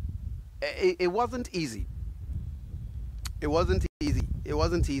it wasn't easy. It wasn't easy. It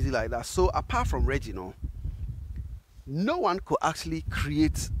wasn't easy like that. So apart from Reggie, no one could actually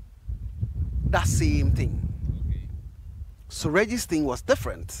create that same thing. Okay. So Reggie's thing was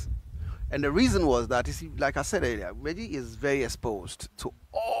different. And the reason was that, you see, like I said earlier, Reggie is very exposed to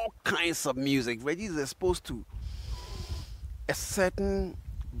all kinds of music. Reggie is exposed to a certain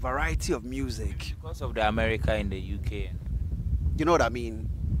variety of music. Because of the America in the UK. You know what I mean?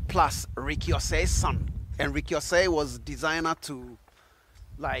 Plus Ricky Osei's son. And Ricky Osei was designer to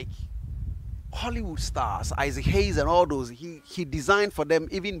like Hollywood stars, Isaac Hayes and all those. He designed for them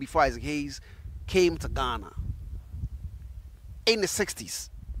even before Isaac Hayes came to Ghana. In the 60s,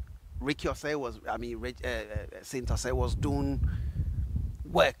 Ricky Osei was, Saint Osei was doing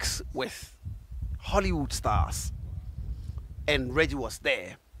works with Hollywood stars. And Reggie was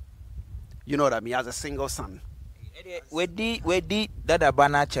there. You know what I mean? As a single son. Where did Dada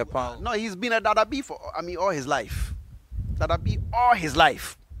Bana Chapal? No, he's been a Dada B all his life. Dada B all his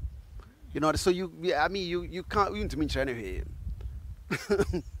life. You know, so you can't even to mention anyway.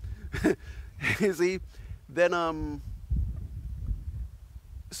 You see, then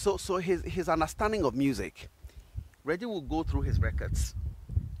so his understanding of music, Reggie will go through his records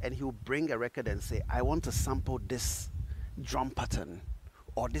and he will bring a record and say, I want to sample this drum pattern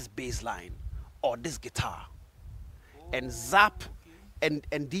or this bass line or this guitar. And Zap and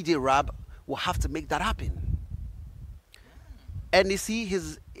DJ Rab will have to make that happen. And you see,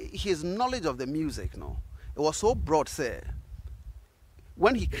 his knowledge of the music, no, it was so broad, say,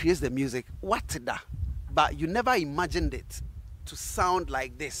 when he creates the music, what that? But you never imagined it to sound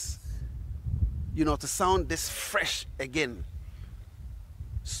like this, to sound this fresh again.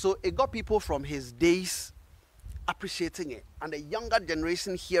 So it got people from his days appreciating it, and the younger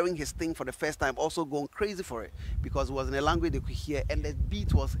generation hearing his thing for the first time also going crazy for it, because it was in a language they could hear, and the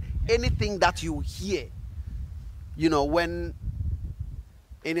beat was anything that you hear. When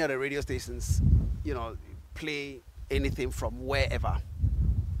any of the radio stations, play anything from wherever.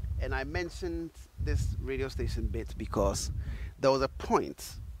 And I mentioned this radio station bit because there was a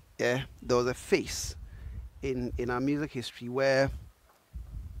point, there was a phase in our music history where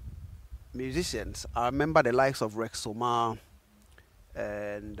musicians, I remember the likes of Rex Omar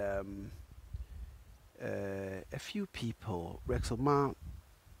and a few people, Rex Omar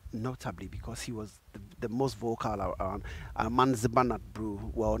notably because he was the most vocal around, Manziban at Brew,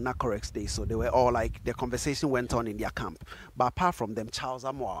 well, Nakorex Day, so they were all like, the conversation went on in their camp. But apart from them, Charles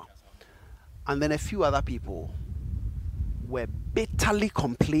Amoa, and then a few other people were bitterly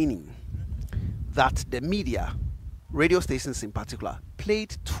complaining that the media, radio stations in particular,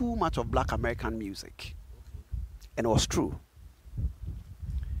 played too much of Black American music. And it was true.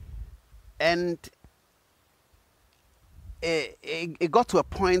 And it got to a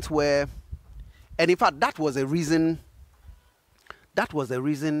point where, and in fact, that was a reason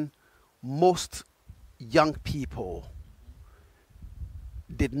most young people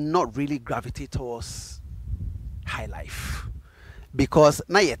did not really gravitate towards high life, because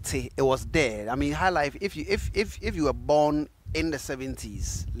it was there. I mean, high life, if you were born in the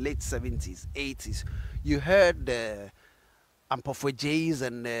 70s, late 70s, 80s, you heard the Ampofwe Jays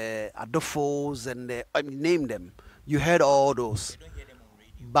and the Adolfos and name them. You heard all those.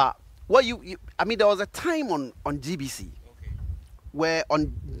 But what there was a time on GBC where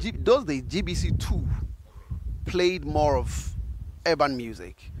those days GBC 2 played more of urban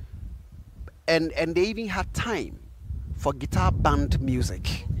music, and they even had time for guitar band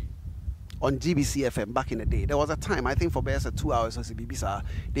music on GBC FM back in the day. There was a time, I think for best 2 hours or so,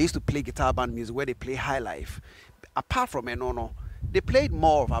 they used to play guitar band music where they play high life. Apart from Enono, they played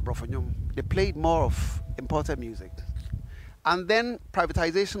more of Abrofonyum. They played more of imported music. And then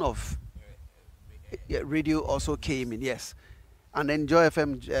privatization of radio also came in, yes. And then Joy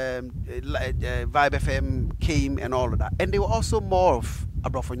FM, Vibe FM came and all of that. And they were also more of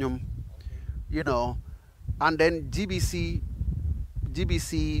Abrofonyum, And then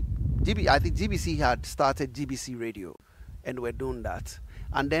I think GBC had started GBC Radio, and we're doing that.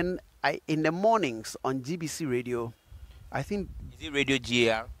 And then in the mornings on GBC Radio, I think... Is it Radio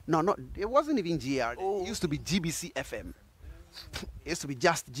GR? No, it wasn't even GR. Oh. It used to be GBC FM. It used to be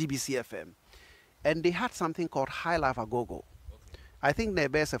just GBC FM. And they had something called High Life Agogo. Okay. I think they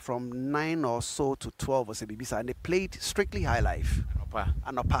were from 9 or so to 12 or so, and they played strictly High Life.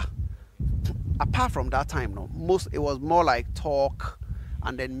 Anopa. Apart from that time, it was more like talk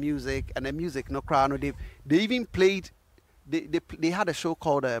and then music, and then music, they even played, they had a show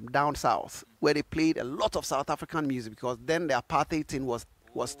called Down South, where they played a lot of South African music, because then the apartheid thing was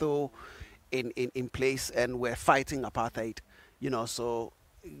still in place, and we're fighting apartheid, so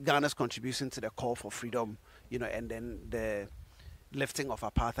Ghana's contribution to the call for freedom, and then the lifting of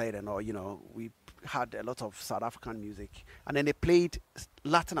apartheid and all, we had a lot of South African music. And then they played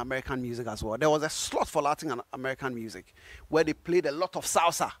Latin American music as well. There was a slot for Latin American music where they played a lot of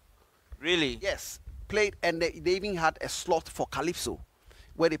salsa. Really? Yes. Played, and they even had a slot for calypso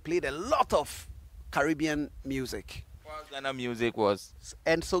where they played a lot of Caribbean music. Well, Ghana music was...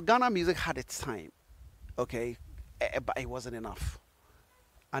 And so Ghana music had its time, okay, but it wasn't enough.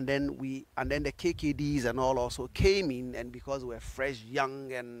 And then the KKDs and all also came in, and because we were fresh,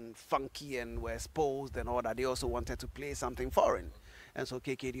 young, and funky, and were exposed and all that, they also wanted to play something foreign. And so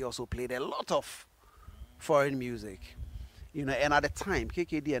KKD also played a lot of foreign music, and at the time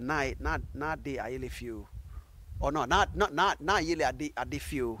KKD and not they are really few, or no, not really are they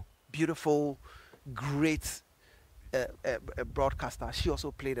few. Beautiful, great broadcaster. She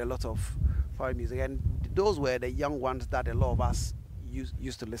also played a lot of foreign music, and those were the young ones that a lot of us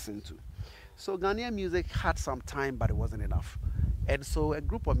used to listen to. So Ghanaian music had some time, but it wasn't enough. And so a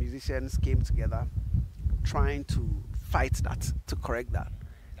group of musicians came together trying to fight that, to correct that.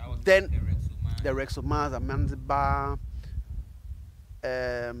 Then the Rex Omar, Manziba,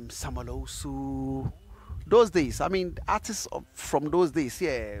 Samalosu, those days, I mean, artists from those days,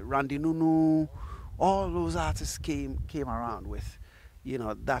 Randy Nunu, all those artists came around with,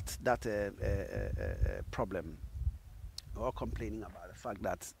 that problem. All complaining about the fact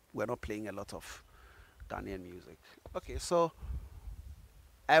that we're not playing a lot of Ghanaian music. Okay, so,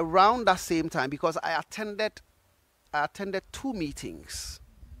 and then the Ghanaian music had its time, okay. And so a group of musicians came together trying to fight that, to correct that. Then the Rex Omar, Manziba, Samalosu, those days, I mean, artists from those days, Randy Nunu, all those artists came around with, that problem. All complaining about the fact that we're not playing a lot of Ghanaian music. Okay, so around that same time, because I attended two meetings,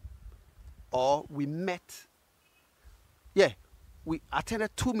 or we met. Yeah, we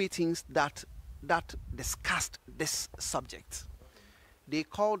attended two meetings that discussed this subject. They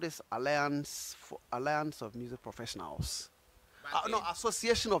call this Alliance of Music Professionals. No,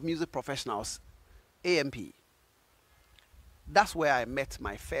 Association of Music Professionals, AMP. That's where I met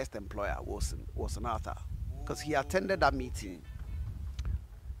my first employer, was in Arthur, because he attended that meeting.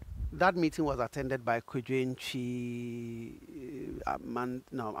 That meeting was attended by Kudwenchi. I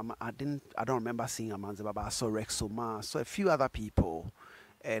don't remember seeing Amanzeba, but I saw Rex Soma, so a few other people,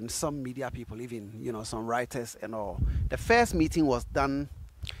 and some media people, even some writers and all. The first meeting was done.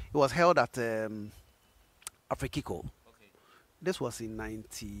 It was held at Afrikiko. Okay. This was in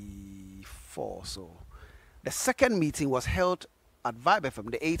 '94. So the second meeting was held at Vibe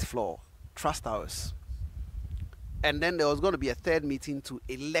FM, the 8th floor, Trust House. And then there was going to be a third meeting to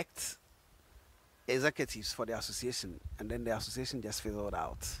elect executives for the association. And then the association just fizzled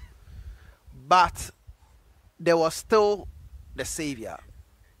out. But there was still the savior.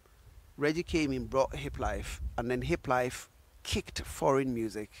 Reggie came in, brought Hip Life, and then Hip Life kicked foreign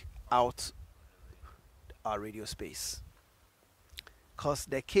music out our radio space. Because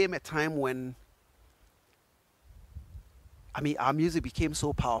there came a time when, our music became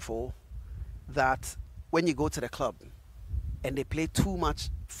so powerful that when you go to the club and they play too much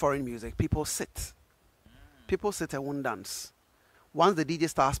foreign music, people sit. People sit and won't dance. Once the DJ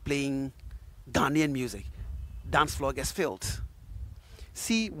starts playing Ghanaian music, dance floor gets filled.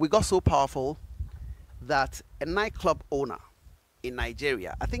 See, we got so powerful that a nightclub owner in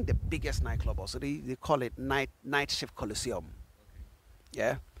Nigeria, I think the biggest nightclub also, they call it Night Shift Coliseum.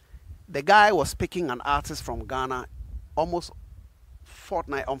 Yeah. The guy was picking an artist from Ghana almost on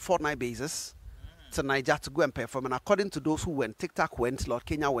fortnight basis to Niger to go and perform. And according to those who went, TikTok went, Lord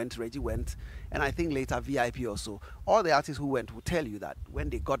Kenya went, Reggie went, and I think later VIP also. All the artists who went will tell you that when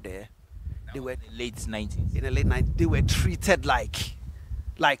they got there, That they was were in the late 90s. in the late 90s, they were treated like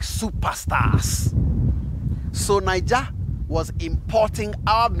superstars. So Niger was importing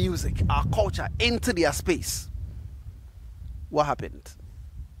our music, our culture into their space. What happened?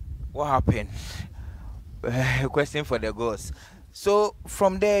 What happened? Question for the gods. So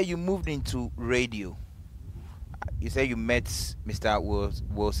from there you moved into radio. You said you met Mr.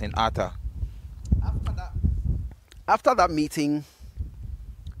 Wilson Arthur. After that meeting,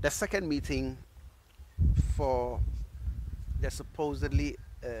 the second meeting for the supposedly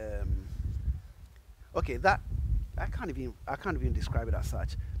that I can't even describe it as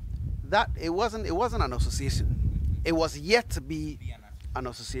such. That it wasn't an association. It was yet to be an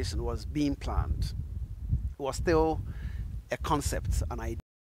association. It was being planned. It was still a concept, an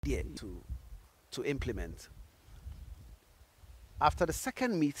idea to implement. After the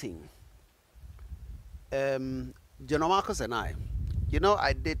second meeting, General Marcus and I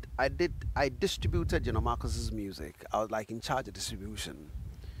distributed General Marcus's music. I was like in charge of distribution.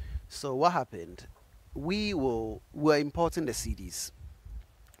 So what happened? We were importing the CDs.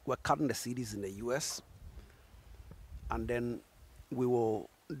 We're cutting the CDs in the US, and then we will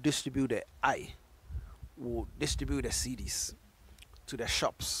distribute we'll distribute the CDs to the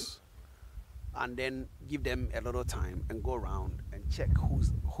shops, and then give them a little time and go around and check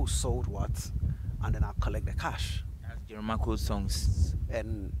who sold what, and then I'll collect the cash. That's Jeromako songs.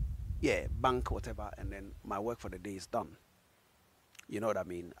 And yeah, bank whatever, and then my work for the day is done. You know what I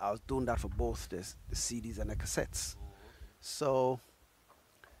mean? I was doing that for both the CDs and the cassettes. So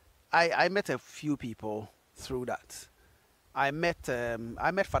I met a few people through that. I met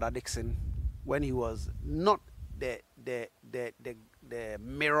Father Dixon when he was not the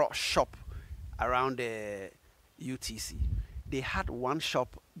mirror shop around the UTC. They had one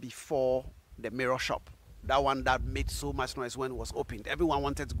shop before the mirror shop. That one that made so much noise when it was opened. Everyone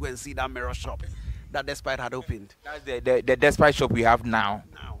wanted to go and see that mirror shop that Despite had opened. That's the Despite shop we have now.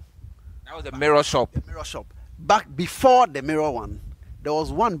 That was the mirror shop. The mirror shop. Back before the mirror one, there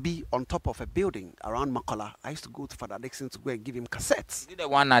was one B on top of a building around Makola. I used to go to Father Dixon to go and give him cassettes. Is it the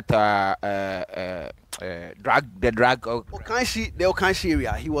one at the drag? The Okanshi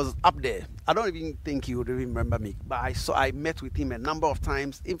area. He was up there. I don't even think he would even remember me, but I met with him a number of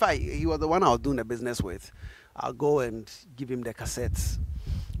times. In fact, he was the one I was doing the business with. I'll go and give him the cassettes.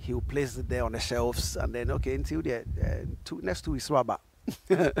 He will place it there on the shelves, and then until the next to his rubber.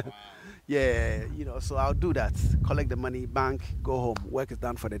 Wow. Yeah, so I'll do that. Collect the money, bank, go home. Work is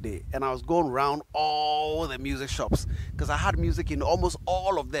done for the day. And I was going around all the music shops because I had music in almost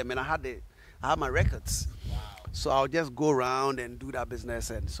all of them, and I had my records. Wow. So I'll just go around and do that business,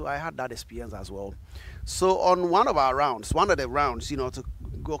 and so I had that experience as well. So on one of the rounds, to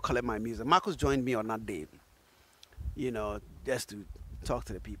go collect my music. Marcus joined me on that day, just to talk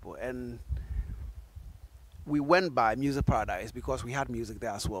to the people. And we went by Music Paradise because we had music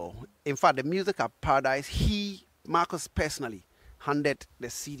there as well. In fact, the music at Paradise, Marcus personally handed the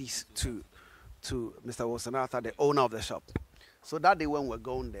CDs to Mr. Wosanatha, the owner of the shop. So that day when we're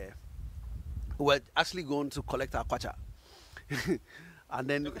going there, we were actually going to collect our kwacha. And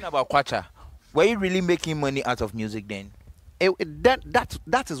then Talking about kwacha, were you really making money out of music then?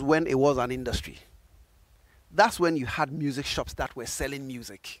 That is when it was an industry. That's when you had music shops that were selling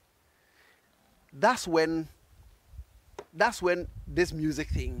music. That's when this music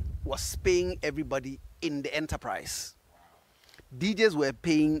thing was paying everybody in the enterprise. DJs were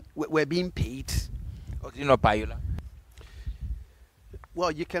being paid. Okay. You know Payola?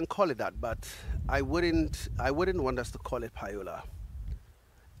 Well, you can call it that, but I wouldn't want us to call it payola,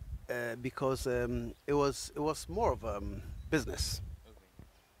 because it was more of business. Okay.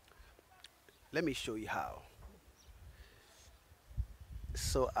 Let me show you how.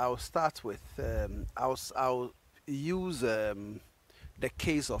 So I'll start with I'll use the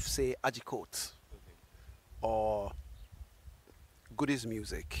case of, say, Ajicote, Okay. or Goodies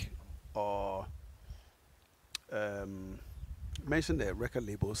Music, or mention the record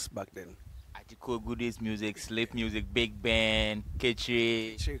labels back then. Atiko, Goodies Music, Sleep Music, Big Ben,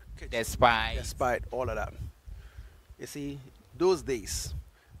 Kitchi, Kitchi, Despite all of that. You see, those days,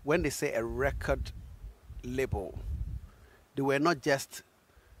 when they say a record label, they were not just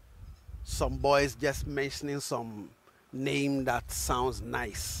some boys just mentioning some name that sounds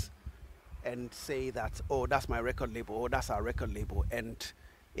nice and say that, oh, that's my record label, or that's our record label, and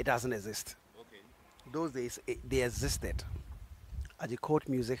it doesn't exist. Okay. Those days, they existed. Ajicote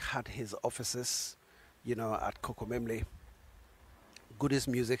Music had his offices, at Kokomemle. Goodies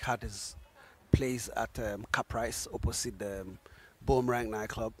Music had his place at Caprice, opposite the Boomerang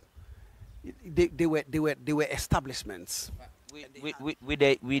nightclub. They were establishments.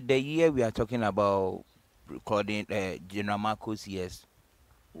 With the year we are talking about recording, General Marcos years,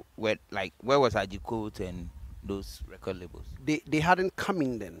 where was Ajicote and those record labels? They hadn't come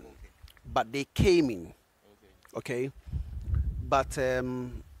in then, Okay. but they came in. Okay. Okay, but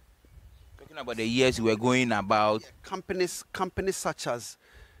Talking about the years we were going about. companies such as,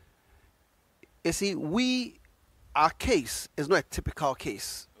 you see, our case is not a typical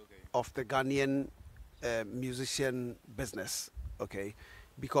case of the Ghanaian musician business, okay,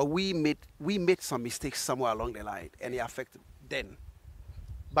 because we made some mistakes somewhere along the line, and it affected then.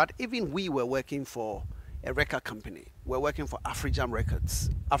 But even we were working for a record company. We're working for Afrijam Records,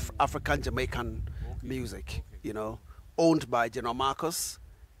 African Jamaican music, owned by General Marcos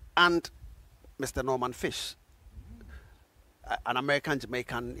and Mr. Norman Fish, an American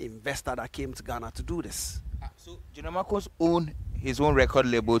Jamaican investor that came to Ghana to do this. So General Marcos owned his own record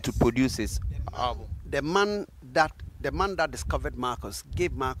label to produce his album. The man that discovered Marcos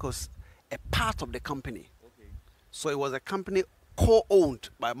gave Marcos a part of the company. Okay. So it was a company co-owned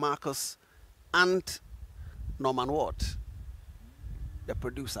by Marcos and Norman Ward, the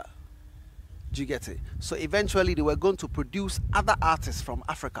producer. Do you get it? So eventually they were going to produce other artists from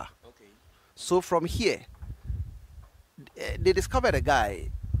Africa. Okay. So from here, they discovered a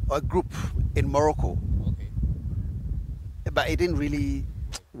guy, a group in Morocco, Okay. but it didn't really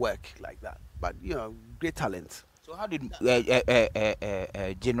work like that. But great talent. So how did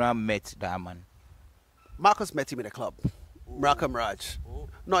General met that man? Marcus met him in a club, Maraca Mirage. Oh.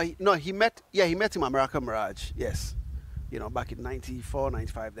 He met him at Maraca Mirage. Yes, back in 94,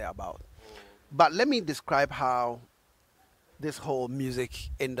 95, thereabout. But let me describe how this whole music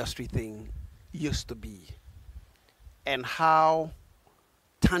industry thing used to be, and how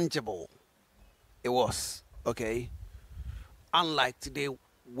tangible it was. Okay, unlike today,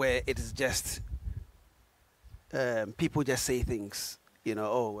 where it is just people just say things,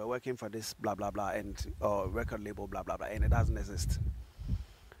 oh, we're working for this, blah blah blah, and record label, blah blah blah, and it doesn't exist.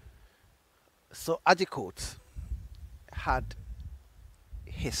 So Ajicote had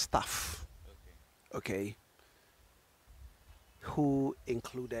his staff, okay, who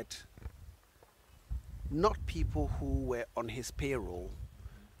included not people who were on his payroll,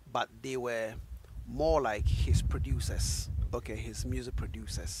 but they were more like his producers, okay, his music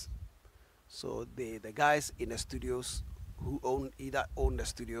producers. So the guys in the studios who either own the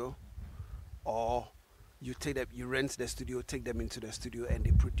studio, or you rent the studio, take them into the studio, and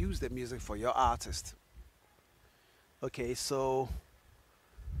they produce the music for your artist. Okay, so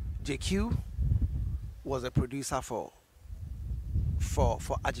JQ was a producer for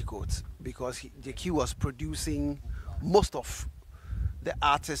Ajicote, because JQ was producing most of the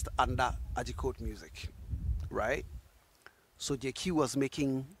artists under Ajicote Music, right? So JQ was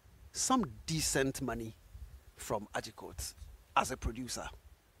making some decent money from Agicot as a producer,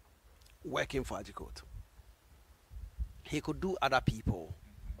 working for Agicot. He could do other people,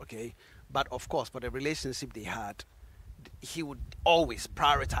 okay? But of course, for the relationship they had, he would always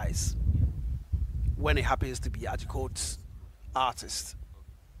prioritize when it happens to be Agicot's artist.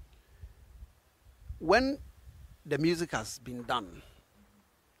 When the music has been done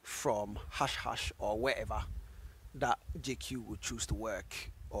from Hush Hush or wherever that JQ would choose to work,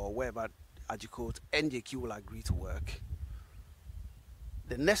 or wherever Agicot and JQ will agree to work,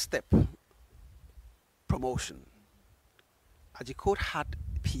 the next step, promotion. Agicot had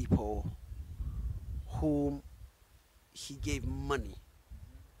people whom he gave money,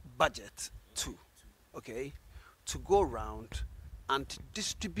 budget to, okay, to go around and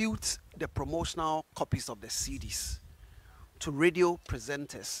distribute the promotional copies of the CDs to radio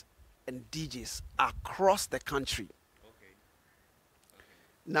presenters and DJs across the country. Okay.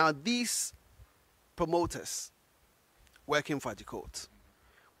 Now, these promoters working for Agicot,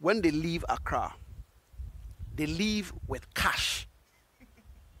 when they leave Accra, they leave with cash.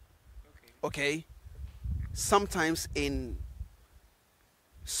 Okay? Sometimes in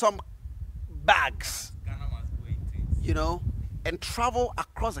some bags, you know, and travel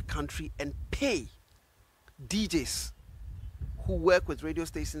across the country and pay DJs who work with radio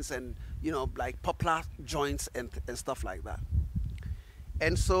stations and, you know, like popular joints and stuff like that.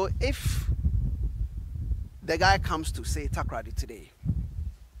 And so if the guy comes to say Takrady today,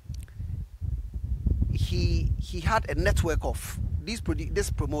 he had a network of these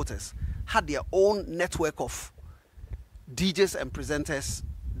promoters had their own network of DJs and presenters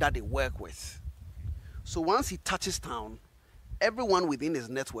that they work with. So once he touches town, everyone within his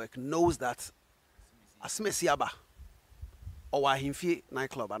network knows that Asimesiaba or Ahimfie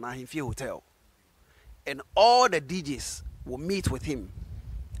nightclub and Ahimfie hotel, and all the DJs will meet with him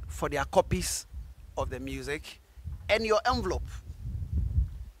for their copies of the music and your envelope.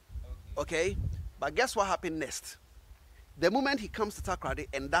 Okay? But guess what happened next? The moment he comes to Takrady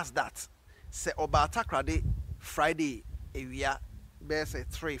and does that, say about Takrady Friday, we are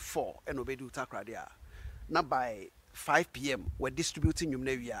 3, 4, and we do Takrady. Now by 5 p.m. we're distributing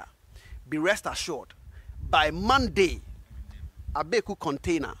Yumnevia. Be rest assured, by Monday, Abeku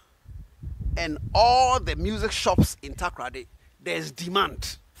container and all the music shops in Takrady, there's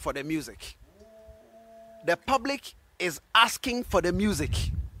demand for the music. The public is asking for the music.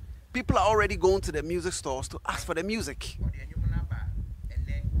 People are already going to the music stores to ask for the music.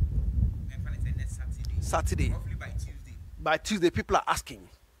 Saturday. By Tuesday, people are asking.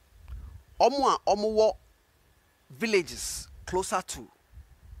 Omo villages closer to,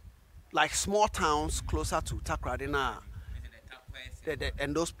 like small towns closer to Takrady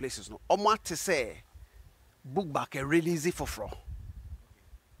and those places. No, omo to say book back a release for fro,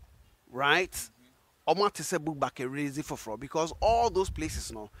 right? Omo to say book back a release for fro, because all those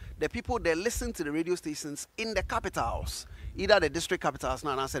places, no, the people they listen to the radio stations in the capitals, either the district capitals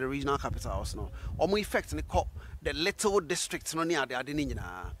now and I said the regional capitals, no, omo effect the little districts no near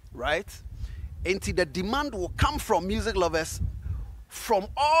the right? Until the demand will come from music lovers from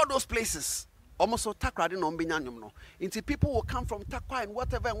all those places. Almost so Takrady no mbinyanyum no. Until people will come from Takwa and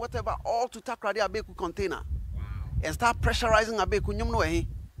whatever, all to Takrady Abeku container. Wow. And start pressurizing Abeku nyum no eh.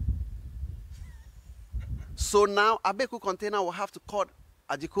 So now Abeku container will have to call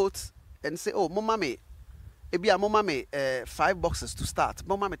Agicot and say, oh, momame, ebia momame 5 boxes to start,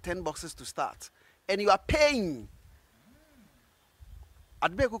 momame 10 boxes to start. And you are paying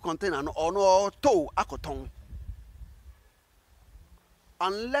Abeku container no to akotong.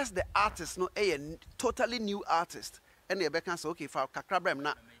 Unless the artist no a totally new artist, and the can say, okay, for kakrabrem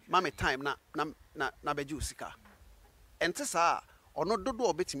na mame time na beju sika. And tesa or no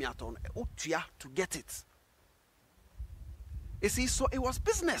dodo obetimi aton utia to get it. You see, so it was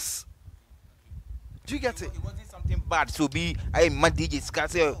business. Do you get it? It wasn't something bad to be a mad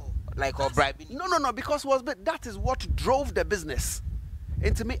DJ like or bribing. No, because that is what drove the business.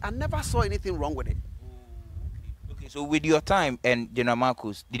 And to me, I never saw anything wrong with it. Okay, so with your time and General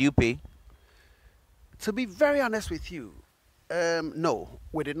Marcus, did you pay? To be very honest with you, no,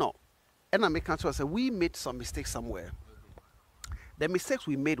 we did not. And I make answer say we made some mistakes somewhere. The mistakes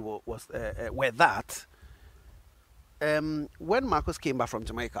we made were that when Marcus came back from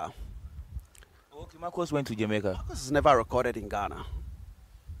Jamaica. Okay, Marcus went to Jamaica. Marcus is never recorded in Ghana.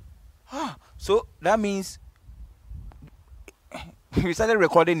 So that means we started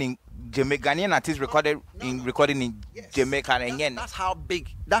recording in Jamaica. Ghanaian artists recording in yes. Jamaica and again. That's how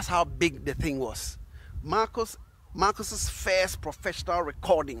big the thing was. Marcus Marcus's first professional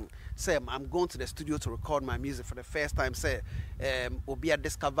recording. Say, I'm going to the studio to record my music for the first time. Say, Obi a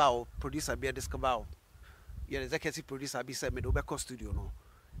discover or producer be a discover. Yeah, the executive producer be said me do beko studio no.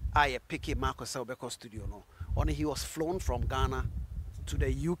 I pick Marcus say beko studio no. Only he was flown from Ghana to the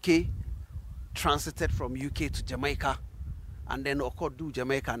UK, transited from UK to Jamaica, and then Oko do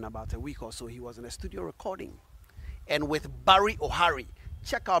Jamaica in about a week or so. He was in a studio recording, and with Barry O'Harry.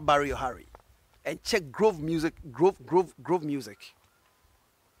 Check out Barry O'Harry, and check Grove Music, Grove Music,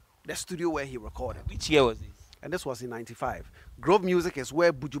 the studio where he recorded. Which year was this? And this was in '95. Grove Music is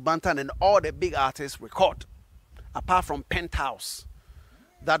where Buju Banton and all the big artists record, apart from Penthouse.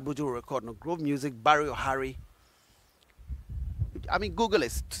 That Buju will record. No, Grove Music, Barry O'Harry. I mean, Google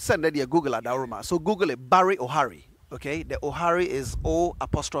it. Send it here, Google at Daruma. So Google it, Barry O'Harry. Okay, the O'Harry is O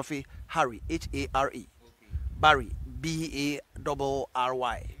apostrophe Harry, H-A-R-E. Okay. Barry,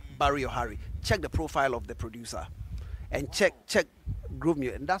 B-A-R-R-Y. Barry O'Harry. Check the profile of the producer, and check Grove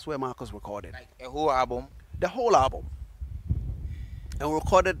Music, and that's where Marcus recorded. Like a whole album. The whole album. And we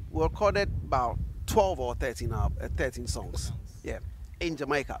recorded about 12 or 13 songs. Yeah, in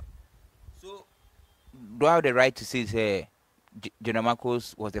Jamaica. So, do I have the right to say General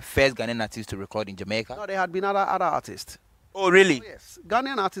Marcos was the first Ghanaian artist to record in Jamaica? No, there had been other artists. Oh, really? Oh, yes.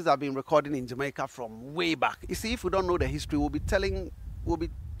 Ghanaian artists have been recording in Jamaica from way back. You see, if we don't know the history, we'll be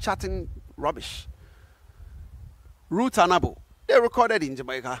chatting rubbish. Roots and Abo, they recorded in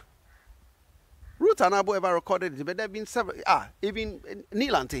Jamaica. Roots and Abo ever recorded in Jamaica. There have been several, even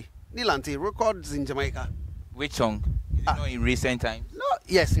Nilante records in Jamaica. Which song? Is it not in recent times? No,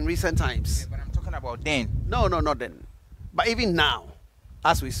 yes, in recent times. Yeah, but I'm talking about then. No, not then. But even now,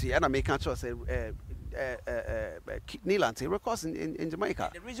 as we see, and I'm making sure say Nilante records in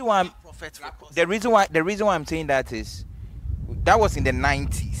Jamaica. The reason why I'm saying that is that was in the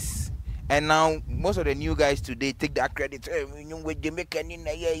 90s, and now most of the new guys today take that credit. With Jamaican,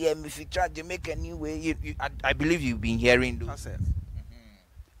 if you try Jamaican new way, I believe you've been hearing those.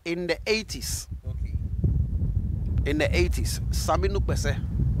 In the 80s. Okay. In the 80s, Samini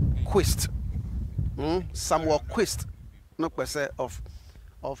Quist, Samuel Quist, of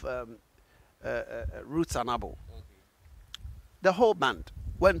Roots and Abo. Okay. The whole band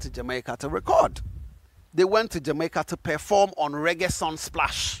went to Jamaica to record. They went to Jamaica to perform on Reggae Sun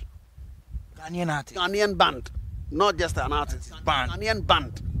Splash. Ghanaian artist. Ghanaian band, not just an artist. Band. Ghanaian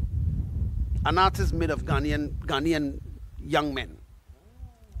band. An artist made of Ghanaian young men.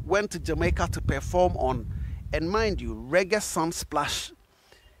 Went to Jamaica to perform on, and mind you, Reggae Sun Splash.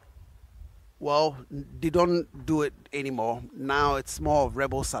 Well, they don't do it anymore. Now it's more of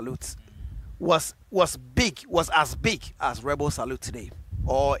Rebel Salute. Was as big as Rebel Salute today,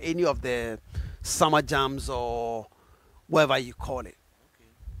 or any of the summer jams or whatever you call it. Okay.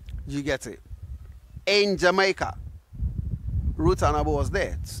 You get it. In Jamaica, Roots and Abo was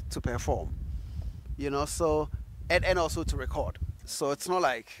there to perform. You know, so and also to record. So it's not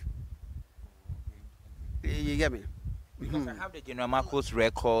like you get me. Because I have the General Marcos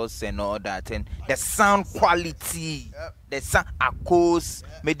records and all that, and the sound quality, the sound Akos,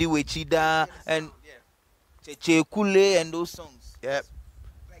 Mediwe Chida, and Cheche Kule, and those songs. Yep.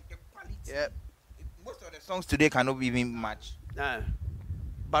 Like the quality. Yep. Most of the songs today cannot even match.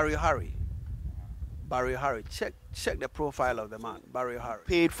 Barry O'Harry. Check the profile of the man. Barry O'Harry.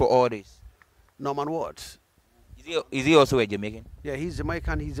 Paid for all this. Norman Watts. Is he also a Jamaican? Yeah, he's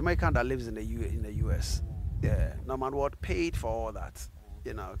Jamaican. He's Jamaican that lives in the US. Yeah, Norman Ward paid for all that.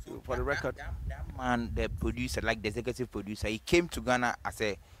 You know, so for the record. That man, the producer, like the executive producer, he came to Ghana as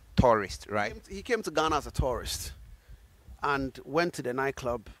a tourist, right? He came to Ghana as a tourist, and went to the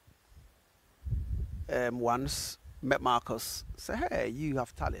nightclub once. Met Marcus. Said, "Hey, you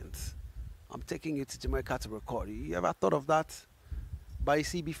have talent. I'm taking you to Jamaica to record. You ever thought of that?" But you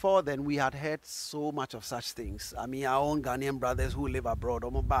see, before then, we had heard so much of such things. I mean, our own Ghanaian brothers who live abroad, oh,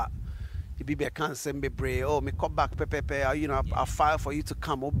 me come back, you know, I'll file for you to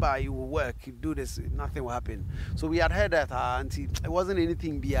come, you will work, you do this, nothing will happen. So we had heard that, and it wasn't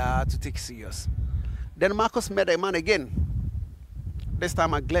anything to take serious. Then Marcus met a man again, this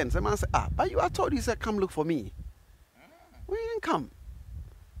time at Glenn's. The man said, but I told you, he said, come look for me. We didn't come.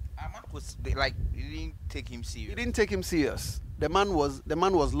 Marcus, like, he didn't take him serious. He didn't take him serious. The man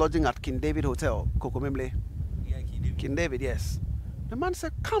was lodging at King David Hotel, Kokomemle. Yeah, King David, yes. The man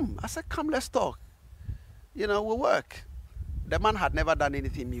said, come. I said, come, let's talk. You know, we'll work. The man had never done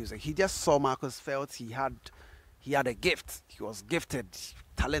anything music. He just saw Marcus, felt he had a gift. He was gifted,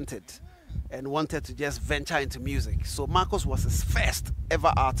 talented, and wanted to just venture into music. So Marcus was his first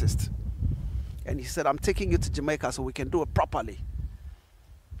ever artist. And he said, I'm taking you to Jamaica so we can do it properly.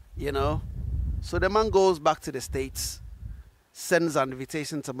 You know? So the man goes back to the States, sends an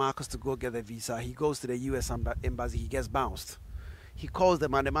invitation to Marcus to go get the visa. He goes to the US embassy, he gets bounced. He calls the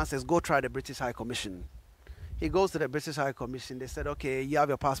man says, go try the British High Commission. He goes to the British High Commission. They said, okay, you have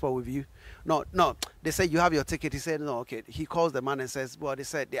your passport with you? No. They said, you have your ticket. He said, no, okay. He calls the man and says, well,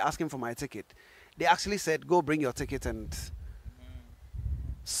 they asked him for my ticket. They actually said, go bring your ticket. And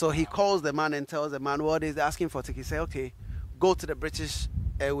so he calls the man and tells the man, well, they're asking for a ticket. He said, okay, go to the British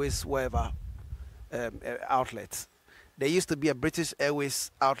Airways, wherever, outlet. There used to be a British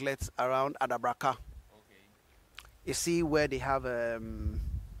Airways outlet around Adabraka. Okay. You see where they have,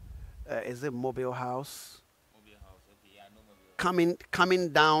 is it Mobile House? Coming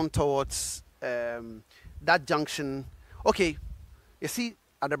down towards that junction. Okay, you see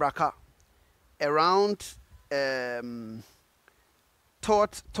Adabraka around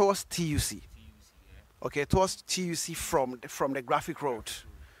towards TUC. Okay, towards TUC from the Graphic Road.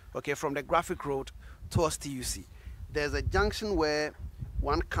 Okay, from the Graphic Road towards TUC. There's a junction where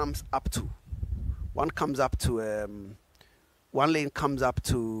one lane comes up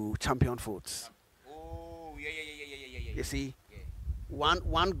to Champion Foods. Oh, yeah. You see?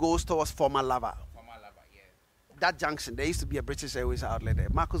 One goes towards former Lava. Yeah. That junction, there used to be a British Airways outlet there.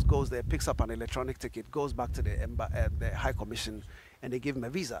 Marcus goes there, picks up an electronic ticket, goes back to the High Commission, and they give him a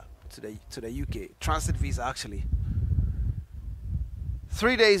visa to the UK, transit visa actually.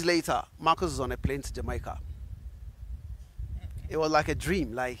 3 days later, Marcus is on a plane to Jamaica. It was like a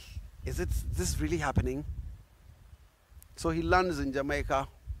dream. Like, is this really happening? So he lands in Jamaica.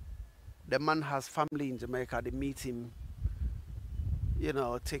 The man has family in Jamaica. They meet him.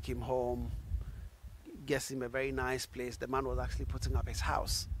 Take him home, gets him a very nice place. The man was actually putting up his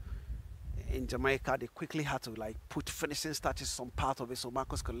house in Jamaica. They quickly had to put finishing touches on part of it so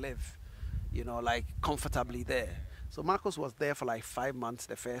Marcus could live, comfortably there. So Marcus was there for 5 months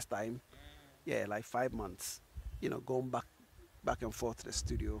the first time. Yeah, 5 months, going back and forth to the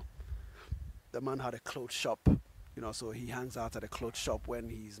studio. The man had a clothes shop, so he hangs out at a clothes shop when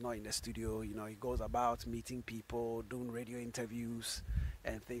he's not in the studio. He goes about meeting people, doing radio interviews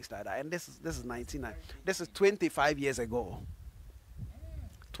and things like that. And this is 1990. This is 25 years ago.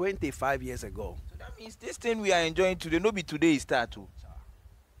 25 years ago. So that means this thing we are enjoying today, no be today start to.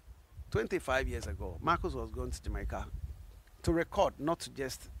 25 years ago, Marcus was going to Jamaica to record, not to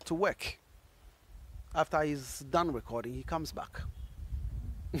just to work. After he's done recording, he comes back.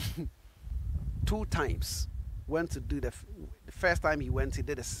 2 times. Went to do the first time he went, he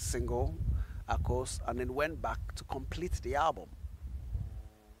did a single, of course, and then went back to complete the album.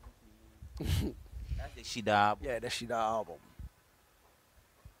 That's the Shida album. Yeah, the Shida album.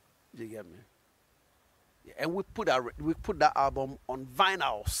 You get me? Yeah, and we put that album on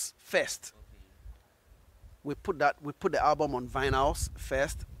vinyls first. Okay. We put the album on vinyls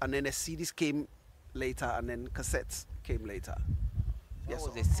first, and then the CDs came later, and then cassettes came later. How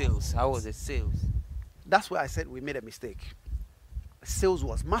was the sales? How was the sales? That's where I said we made a mistake. Sales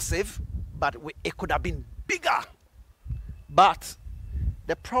was massive, but it could have been bigger. But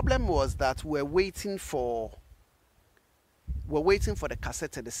the problem was that we're waiting for the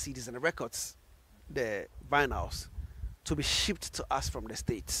cassettes and the CDs and the records, the vinyls, to be shipped to us from the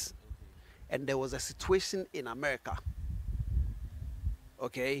States. And there was a situation in America.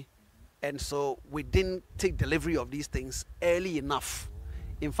 Okay? And so we didn't take delivery of these things early enough.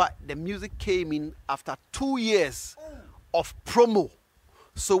 In fact, the music came in after 2 years of promo.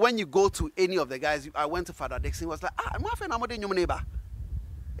 So when you go to any of the guys, I went to Father Dixon, he was like, my friend, I'm your neighbor.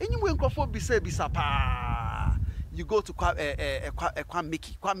 You go to Kwa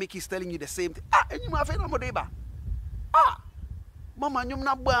Mickey. Kwa Mickey is telling you the same thing. My friend, I'm your neighbor. Mama, you're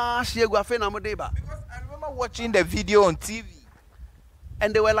not friend, I'm your neighbor. Because I remember watching the video on TV.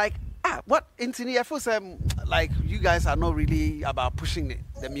 And they were like, what? I feel like you guys are not really about pushing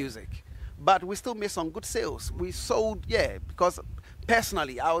the music. But we still made some good sales. We sold, because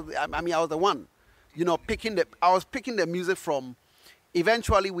personally, I was the one, I was picking the music from.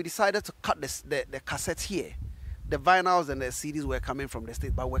 Eventually, we decided to cut the cassettes here. The vinyls and the CDs were coming from the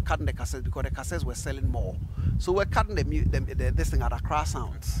States, but we're cutting the cassettes because the cassettes were selling more. So we're cutting this thing at Accra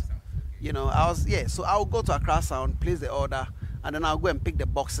Sounds. So I'll go to Accra Sound, place the order, and then I'll go and pick the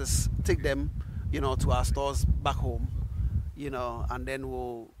boxes, take them, to our stores back home, and then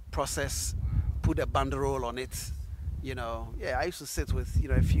we'll process, put a banderole on it, I used to sit with,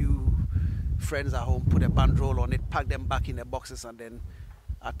 a few friends at home, put a banderole on it, pack them back in the boxes, and then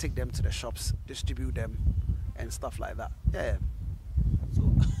I take them to the shops, distribute them, and stuff like that. Yeah.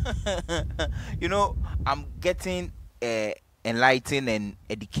 So, I'm getting enlightened and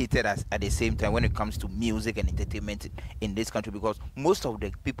educated at the same time when it comes to music and entertainment in this country, because most of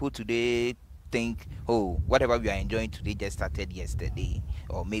the people today think, oh, whatever we are enjoying today just started yesterday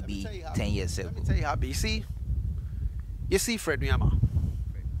or Let me maybe tell you how. 10 years Let ago? me tell you how. You see Fred Nyama.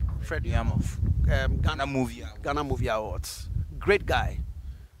 Fred Nyama of Ghana movie. Ghana Movie Awards. Great guy.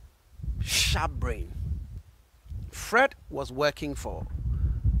 Sharp brain. Fred was working for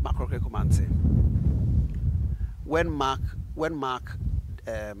Macroke Kumante when Mark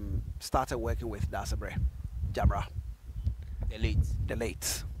started working with Dasabre Jamra, the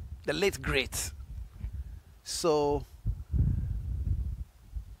late great. So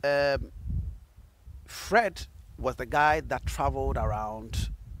Fred was the guy that traveled around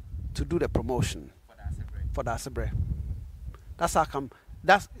to do the promotion for Dasabre. That's how come.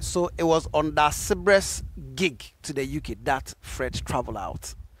 That's so it was on Dasabre's gig to the UK that Fred traveled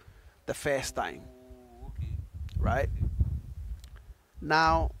out the first time. Right?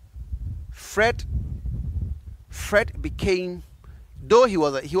 Now Fred became, though he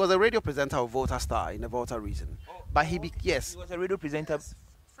was a radio presenter of Volta Star in the Volta region, but he He was a radio presenter. yes,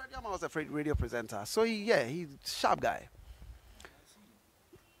 Fred Yama was a radio presenter, so he's a sharp guy.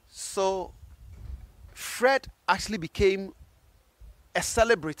 So Fred actually became a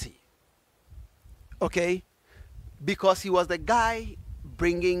celebrity, okay, because he was the guy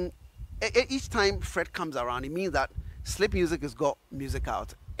bringing each time Fred comes around, it means that Slip Music has got music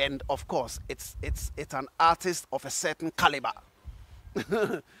out, and of course it's an artist of a certain caliber.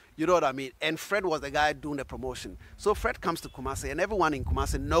 You know what I mean? And Fred was the guy doing the promotion. So Fred comes to Kumasi, and everyone in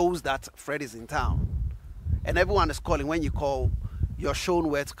Kumasi knows that Fred is in town, and everyone is calling. When you call, you're shown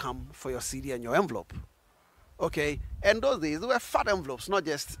where to come for your CD and your envelope. Okay, and those days they were fat envelopes, not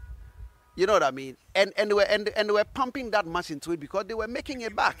just, you know what I mean. And they were pumping that much into it because they were making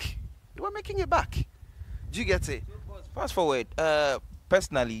it back. They were making it back. Do you get it? Fast forward.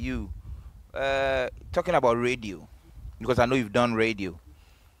 Personally, you talking about radio, because I know you've done radio.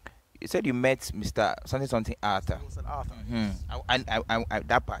 You said you met Mr. something Arthur. Arthur. I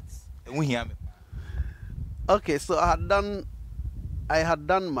that part. We hear me. Okay, so I had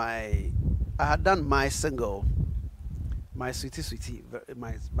done my single, my sweetie,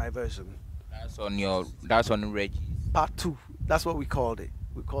 my version. That's on Reggie. Part 2. That's what we called it.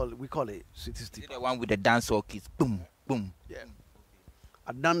 We call it sweetie. The one with the dancehall kids. Boom, boom. Yeah.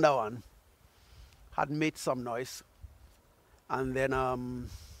 I'd done that one. Had made some noise, and then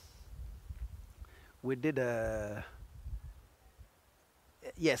we did a.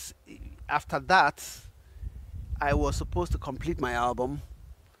 Yes. After that, I was supposed to complete my album,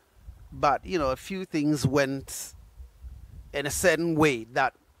 but a few things went in a certain way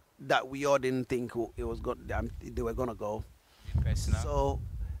that we all didn't think it was they were gonna go. Personal. So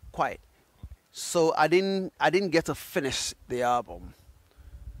quite. So I didn't get to finish the album,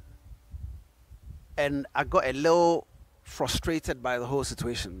 and I got a little frustrated by the whole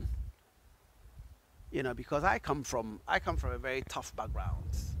situation. Because I come from a very tough background.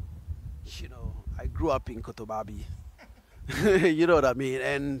 I grew up in Kotobabi. You know what I mean?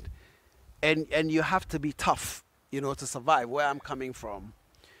 And you have to be tough, to survive where I'm coming from.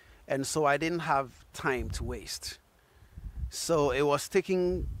 And so I didn't have time to waste. So it was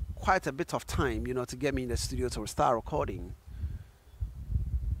taking quite a bit of time, to get me in the studio to start recording.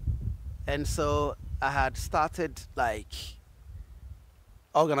 And so I had started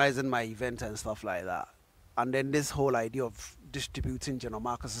organizing my event and stuff like that. And then this whole idea of distributing General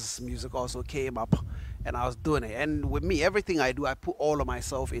Marcus's music also came up, and I was doing it. And with me, everything I do, I put all of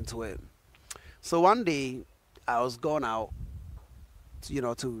myself into it. So one day I was going out,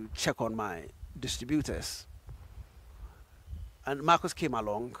 to check on my distributors. And Marcus came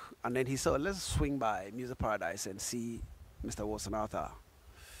along, and then he said, let's swing by Music Paradise and see Mr. Wilson Arthur.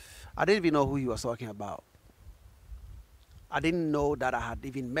 I didn't even know who he was talking about. I didn't know that I had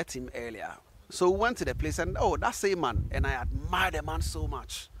even met him earlier. So we went to the place, and that same man, and I admired the man so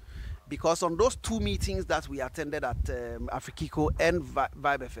much. Because on those 2 meetings that we attended at Afrikiko and Vibe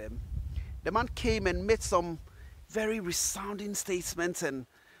FM, the man came and made some very resounding statements and,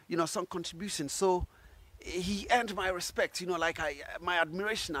 some contributions. So he earned my respect, my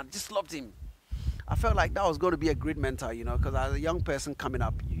admiration. I just loved him. I felt like that was going to be a great mentor, because as a young person coming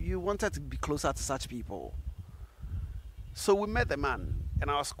up, you wanted to be closer to such people. So we met the man, and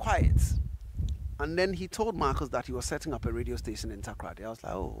I was quiet. And then he told Marcus that he was setting up a radio station in Takrady. I was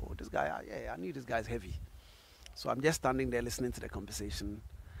like, oh, this guy, I knew this guy's heavy. So I'm just standing there listening to the conversation.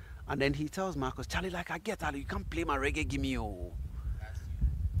 And then he tells Marcus, Charlie, I get that. You can't play my reggae, give me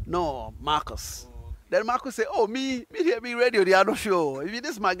No, Marcus. Oh, okay. Then Marcus said, me radio, they are not sure. If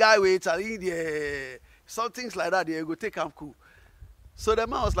this is my guy, wait, Charlie, some things like that, they go take him cool. So the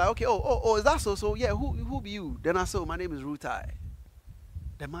man was like, okay, is that so? So yeah, who be you? Then I said, my name is Rutai.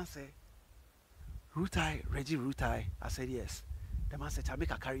 The man said, Rutai, Reggie Rutai. I said, yes. The man said, I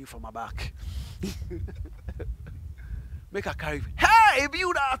make a carry you from my back. Make a carry. Hey, if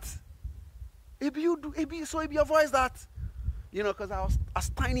you that. If you do, if your voice that. You know, because I was as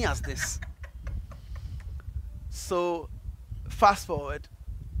tiny as this. So, fast forward.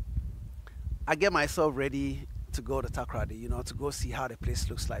 I get myself ready to go to Takrady, you know, to go see how the place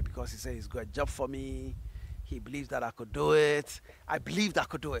looks like, because he said he's got a job for me. He believes that I could do it. I believed I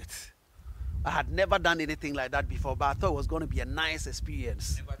could do it. I had never done anything like that before, but I thought it was going to be a nice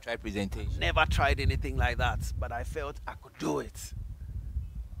experience. Never tried presentation. Never tried anything like that, but I felt I could do it.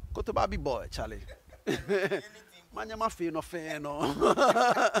 Go to Barbie boy, Charlie. Manyama feel no fair,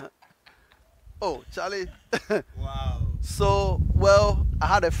 no. Oh, Charlie. Wow. So, well, I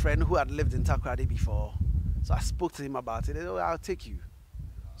had a friend who had lived in Takrady before. So I spoke to him about it. He said, oh, I'll take you.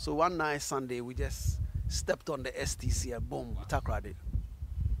 So one night Sunday, we just stepped on the STC and boom, Takrady.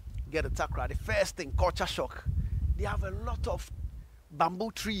 Get a Takrady. First thing, culture shock. They have a lot of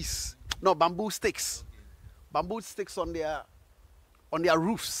bamboo trees. No, bamboo sticks. Okay. Bamboo sticks on their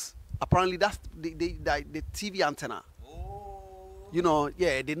roofs. Apparently that's the TV antenna. Oh. You know,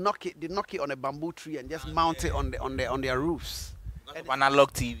 yeah, they knock it on a bamboo tree and just mount it on their roofs. That's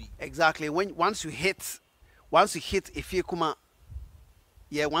analog TV. Exactly. Once you hit Ifekuma,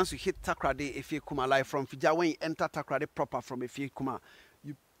 yeah, once you hit Takrady Ifekuma, like from Fija, when you enter Takrady proper from Ifekuma,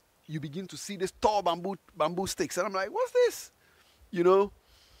 you begin to see this tall bamboo sticks, and I'm like, what's this? You know.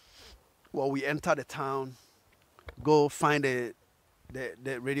 Well, we enter the town, go find the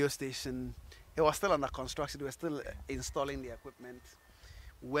radio station. It was still under construction. They were still installing the equipment.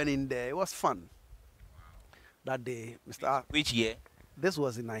 Went in there. It was fun. That day, Mr. Which year? This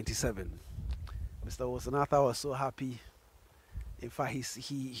was in '97. Mr. Wosanatha was so happy. In fact,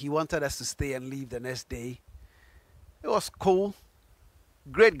 he wanted us to stay and leave the next day. It was cool.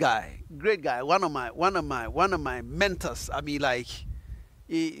 Great guy. One of my mentors. I mean, like,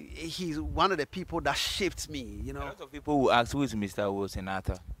 he's one of the people that shaped me. You know. A lot of people will ask, who is Mr.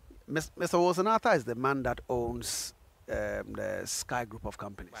 Wosanatha? Mr. Wosanatha is the man that owns the Sky Group of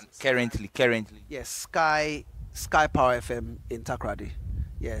companies. Currently. Yes, Sky Power FM in Takrady.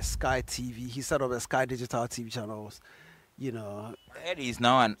 Yes, Sky TV. He set up the Sky Digital TV channels. You know. He is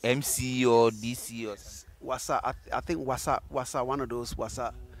now an MC or DC or something. Wassa, I think Wassa, one of those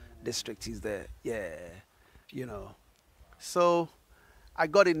Wassa districts is there. Yeah, you know. So I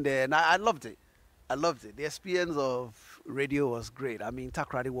got in there and I loved it. The experience of radio was great. I mean,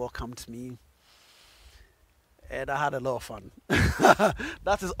 Takrady welcomed me, and I had a lot of fun.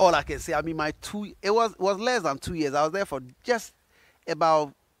 That is all I can say. I mean, it was less than 2 years. I was there for just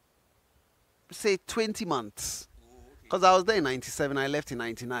about, say, 20 months. Because I was there in '97, I left in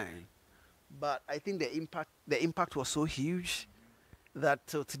 '99. But I think the impact was so huge that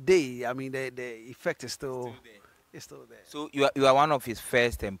till today, I mean, the effect is still there. So you are one of his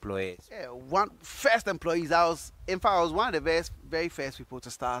first employees. Yeah, first employees. I was one of the very first people to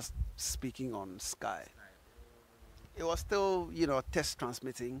start speaking on Sky. It was still, you know, test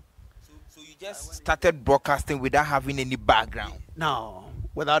transmitting. So you just started broadcasting without having any background? No,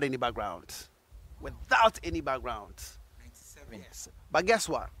 without any background. 97. Yes. But guess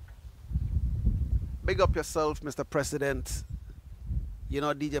what? Big up yourself, Mr. President. You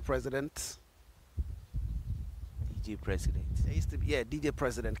know DJ President? DJ President. There used to be, yeah, DJ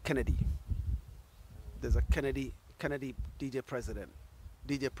President Kennedy. There's a Kennedy DJ President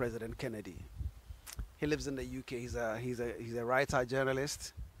Kennedy. He lives in the UK. He's a writer,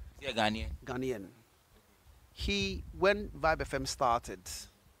 journalist. Is he a Ghanaian? Ghanaian. When Vibe FM started,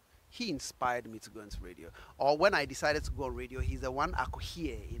 he inspired me to go into radio. Or when I decided to go on radio, he's the one I could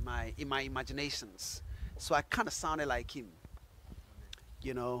hear in my imaginations. So I kind of sounded like him.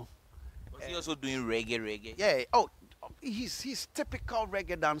 You know. Was he also doing reggae? Yeah. Oh, he's typical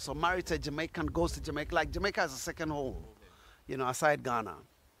reggae dancer. Married to a Jamaican, goes to Jamaica. Like Jamaica is a second home. You know, aside Ghana.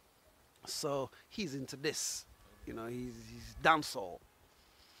 So he's into this. You know, he's dancehall.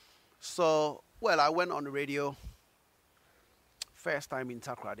 So, well, I went on the radio. First time in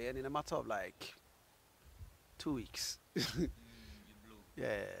Takrady, and in a matter of like 2 weeks.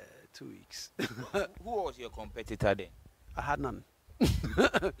 Yeah, 2 weeks. Who was your competitor then? I had none. Is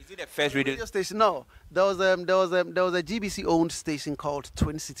it the first radio station? No, there was a GBC owned station called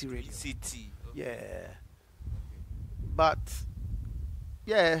Twin City Radio. Twin City. Okay. Yeah. But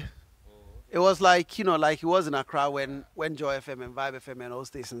yeah, it was like, you know, like it was in Accra when Joy FM and Vibe FM and all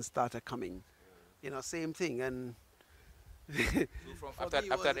stations started coming. You know, same thing. And so after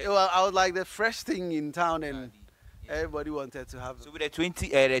that, I was like the fresh thing in town, and everybody wanted to have. So with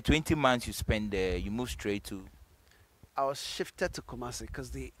the 20 months you spent there, you moved straight to. I was shifted to Kumasi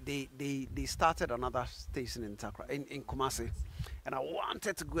because they started another station in Takra in Kumasi, and I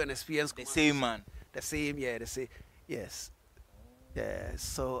wanted to go and experience The Kumasi. same man. The same, yeah, the same, yes, yeah.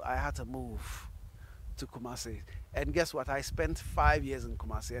 So I had to move to Kumasi, and guess what? I spent 5 years in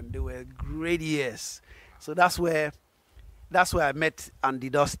Kumasi, and they were great years. So that's where I met Andy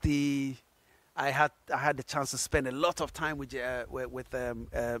Dusty. I had the chance to spend a lot of time with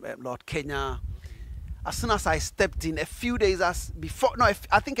Lord Kenya. As soon as I stepped in, a few days I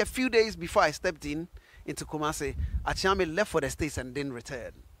think a few days before I stepped into Kumasi, Achame left for the States and didn't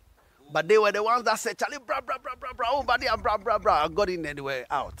return. But they were the ones that said, Charlie, bra, bra, bra, bra, bra, oh, buddy, bra, bra, bra. I got in and they were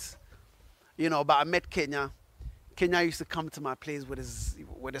out. But I met Kenya. Kenya used to come to my place with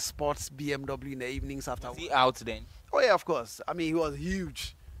a sports BMW in the evenings after Was work. he out then? Oh, yeah, of course. I mean, he was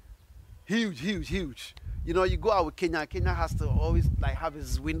huge. Huge, huge, huge. You go out with Kenya. Kenya has to always like have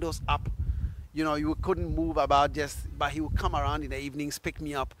his windows up. You couldn't move about but he would come around in the evenings, pick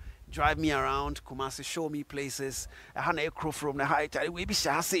me up, drive me around Kumasi, show me places. I had a crew from the high. We be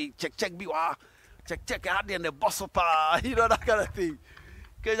say check biwa, check out there in the boss up, that kind of thing.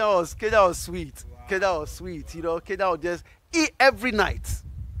 Kenya was sweet. Wow. Kenya was sweet. Kenya would just eat every night.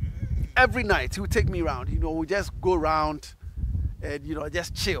 Every night he would take me around. We just go around and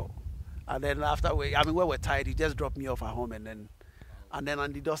just chill. And then after when we're tired, he just dropped me off at home, and then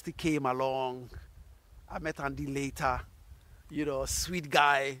Andy Dusty came along. I met Andy later. Sweet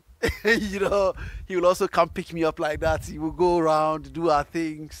guy. He will also come pick me up like that. He will go around, do our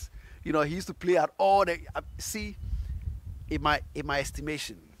things. He used to play at all the. See, in my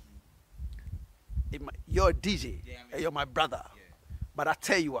estimation, you're a DJ. Yeah, and you're my brother. Yeah. But I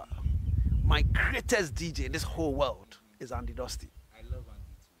tell you what, my greatest DJ in this whole world is Andy Dusty. I love Andy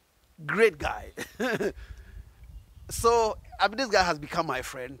too. Great guy. So, this guy has become my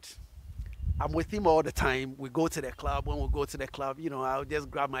friend. I'm with him all the time. We go to the club. When we go to the club, I'll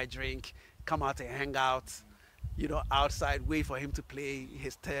just grab my drink, come out and hang out, outside, wait for him to play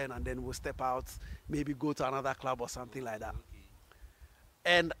his turn, and then we'll step out, maybe go to another club or something like that.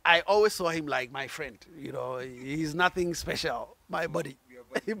 And I always saw him like my friend. He's nothing special. My buddy.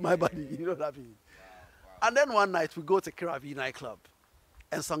 My buddy, you know what I mean? Wow. And then one night we go to Kiravi nightclub,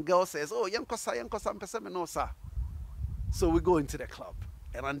 and some girl says, "Oh, Yankosa, no, sir." So we go into the club,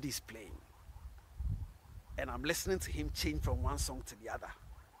 and Andy's playing. And I'm listening to him change from one song to the other.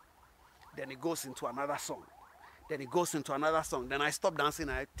 Then he goes into another song. Then he goes into another song. Then I stop dancing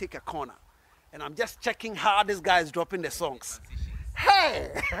and I take a corner. And I'm just checking how this guy is dropping the songs.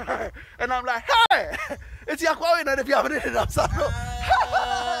 Hey! And I'm like, hey! It's Yakwawi, and if you haven't heard it,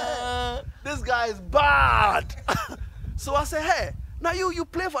 this guy is bad. So I say, hey, now you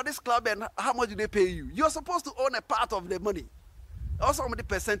play for this club, and how much do they pay you? You're supposed to own a part of the money. Also, the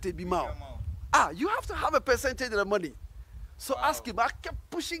percentage be more. You have to have a percentage of the money. So ask him. I kept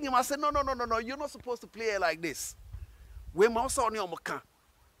pushing him. I said, no, you're not supposed to play like this. We must on your moka.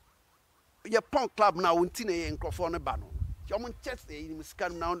 Your punk club now, untine and crofone bano. Your chest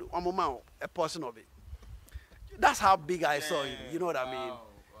now, a portion of it. That's how big I saw him. You know what I mean? Wow.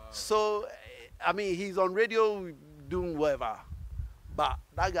 So, he's on radio doing whatever. But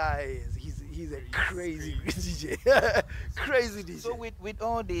that guy he's a crazy DJ. Crazy DJ. So with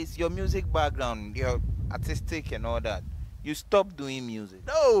all this, your music background, your artistic and all that, you stopped doing music?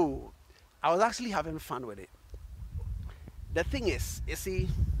 No. I was actually having fun with it. The thing is, you see,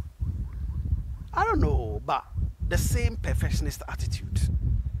 I don't know, but the same perfectionist attitude.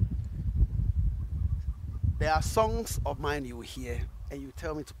 There are songs of mine you will hear and you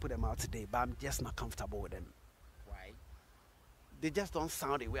tell me to put them out today, but I'm just not comfortable with them. Why? They just don't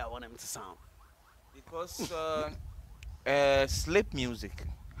sound the way I want them to sound. Because Sleep Music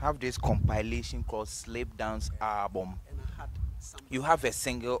have this compilation called Sleep Dance Album. And I had you have a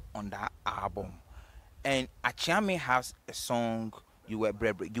single on that album. And Achame has a song, you were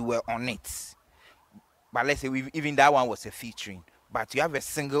on it. But let's say even that one was a featuring. But you have a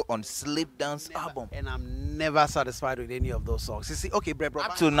single on Sleep Dance album. And I'm never satisfied with any of those songs. You see, okay,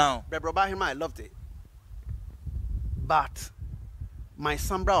 up to now. I loved it. But my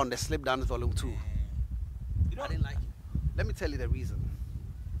Sambra on the Sleep Dance Volume 2, I didn't like it. Let me tell you the reason.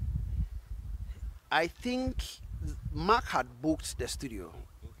 I think Mark had booked the studio,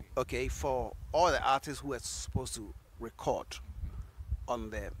 okay, for all the artists who were supposed to record on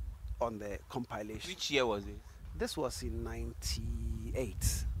the compilation. Which year was it? This was in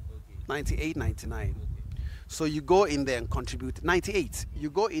 98. 98, 99. Okay. So you go in there and contribute. 98. You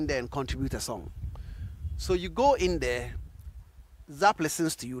go in there and contribute a song. So you go in there, Zap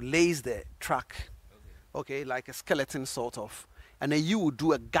listens to you, lays the track, okay, like a skeleton sort of, and then you will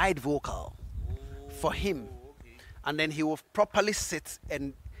do a guide vocal for him. and then he will properly sit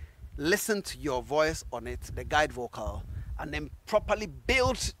and listen to your voice on it, the guide vocal, and then properly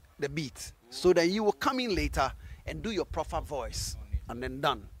build the beat so that you will come in later and do your proper voice and then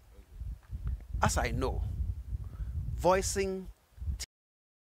done. As I know, voicing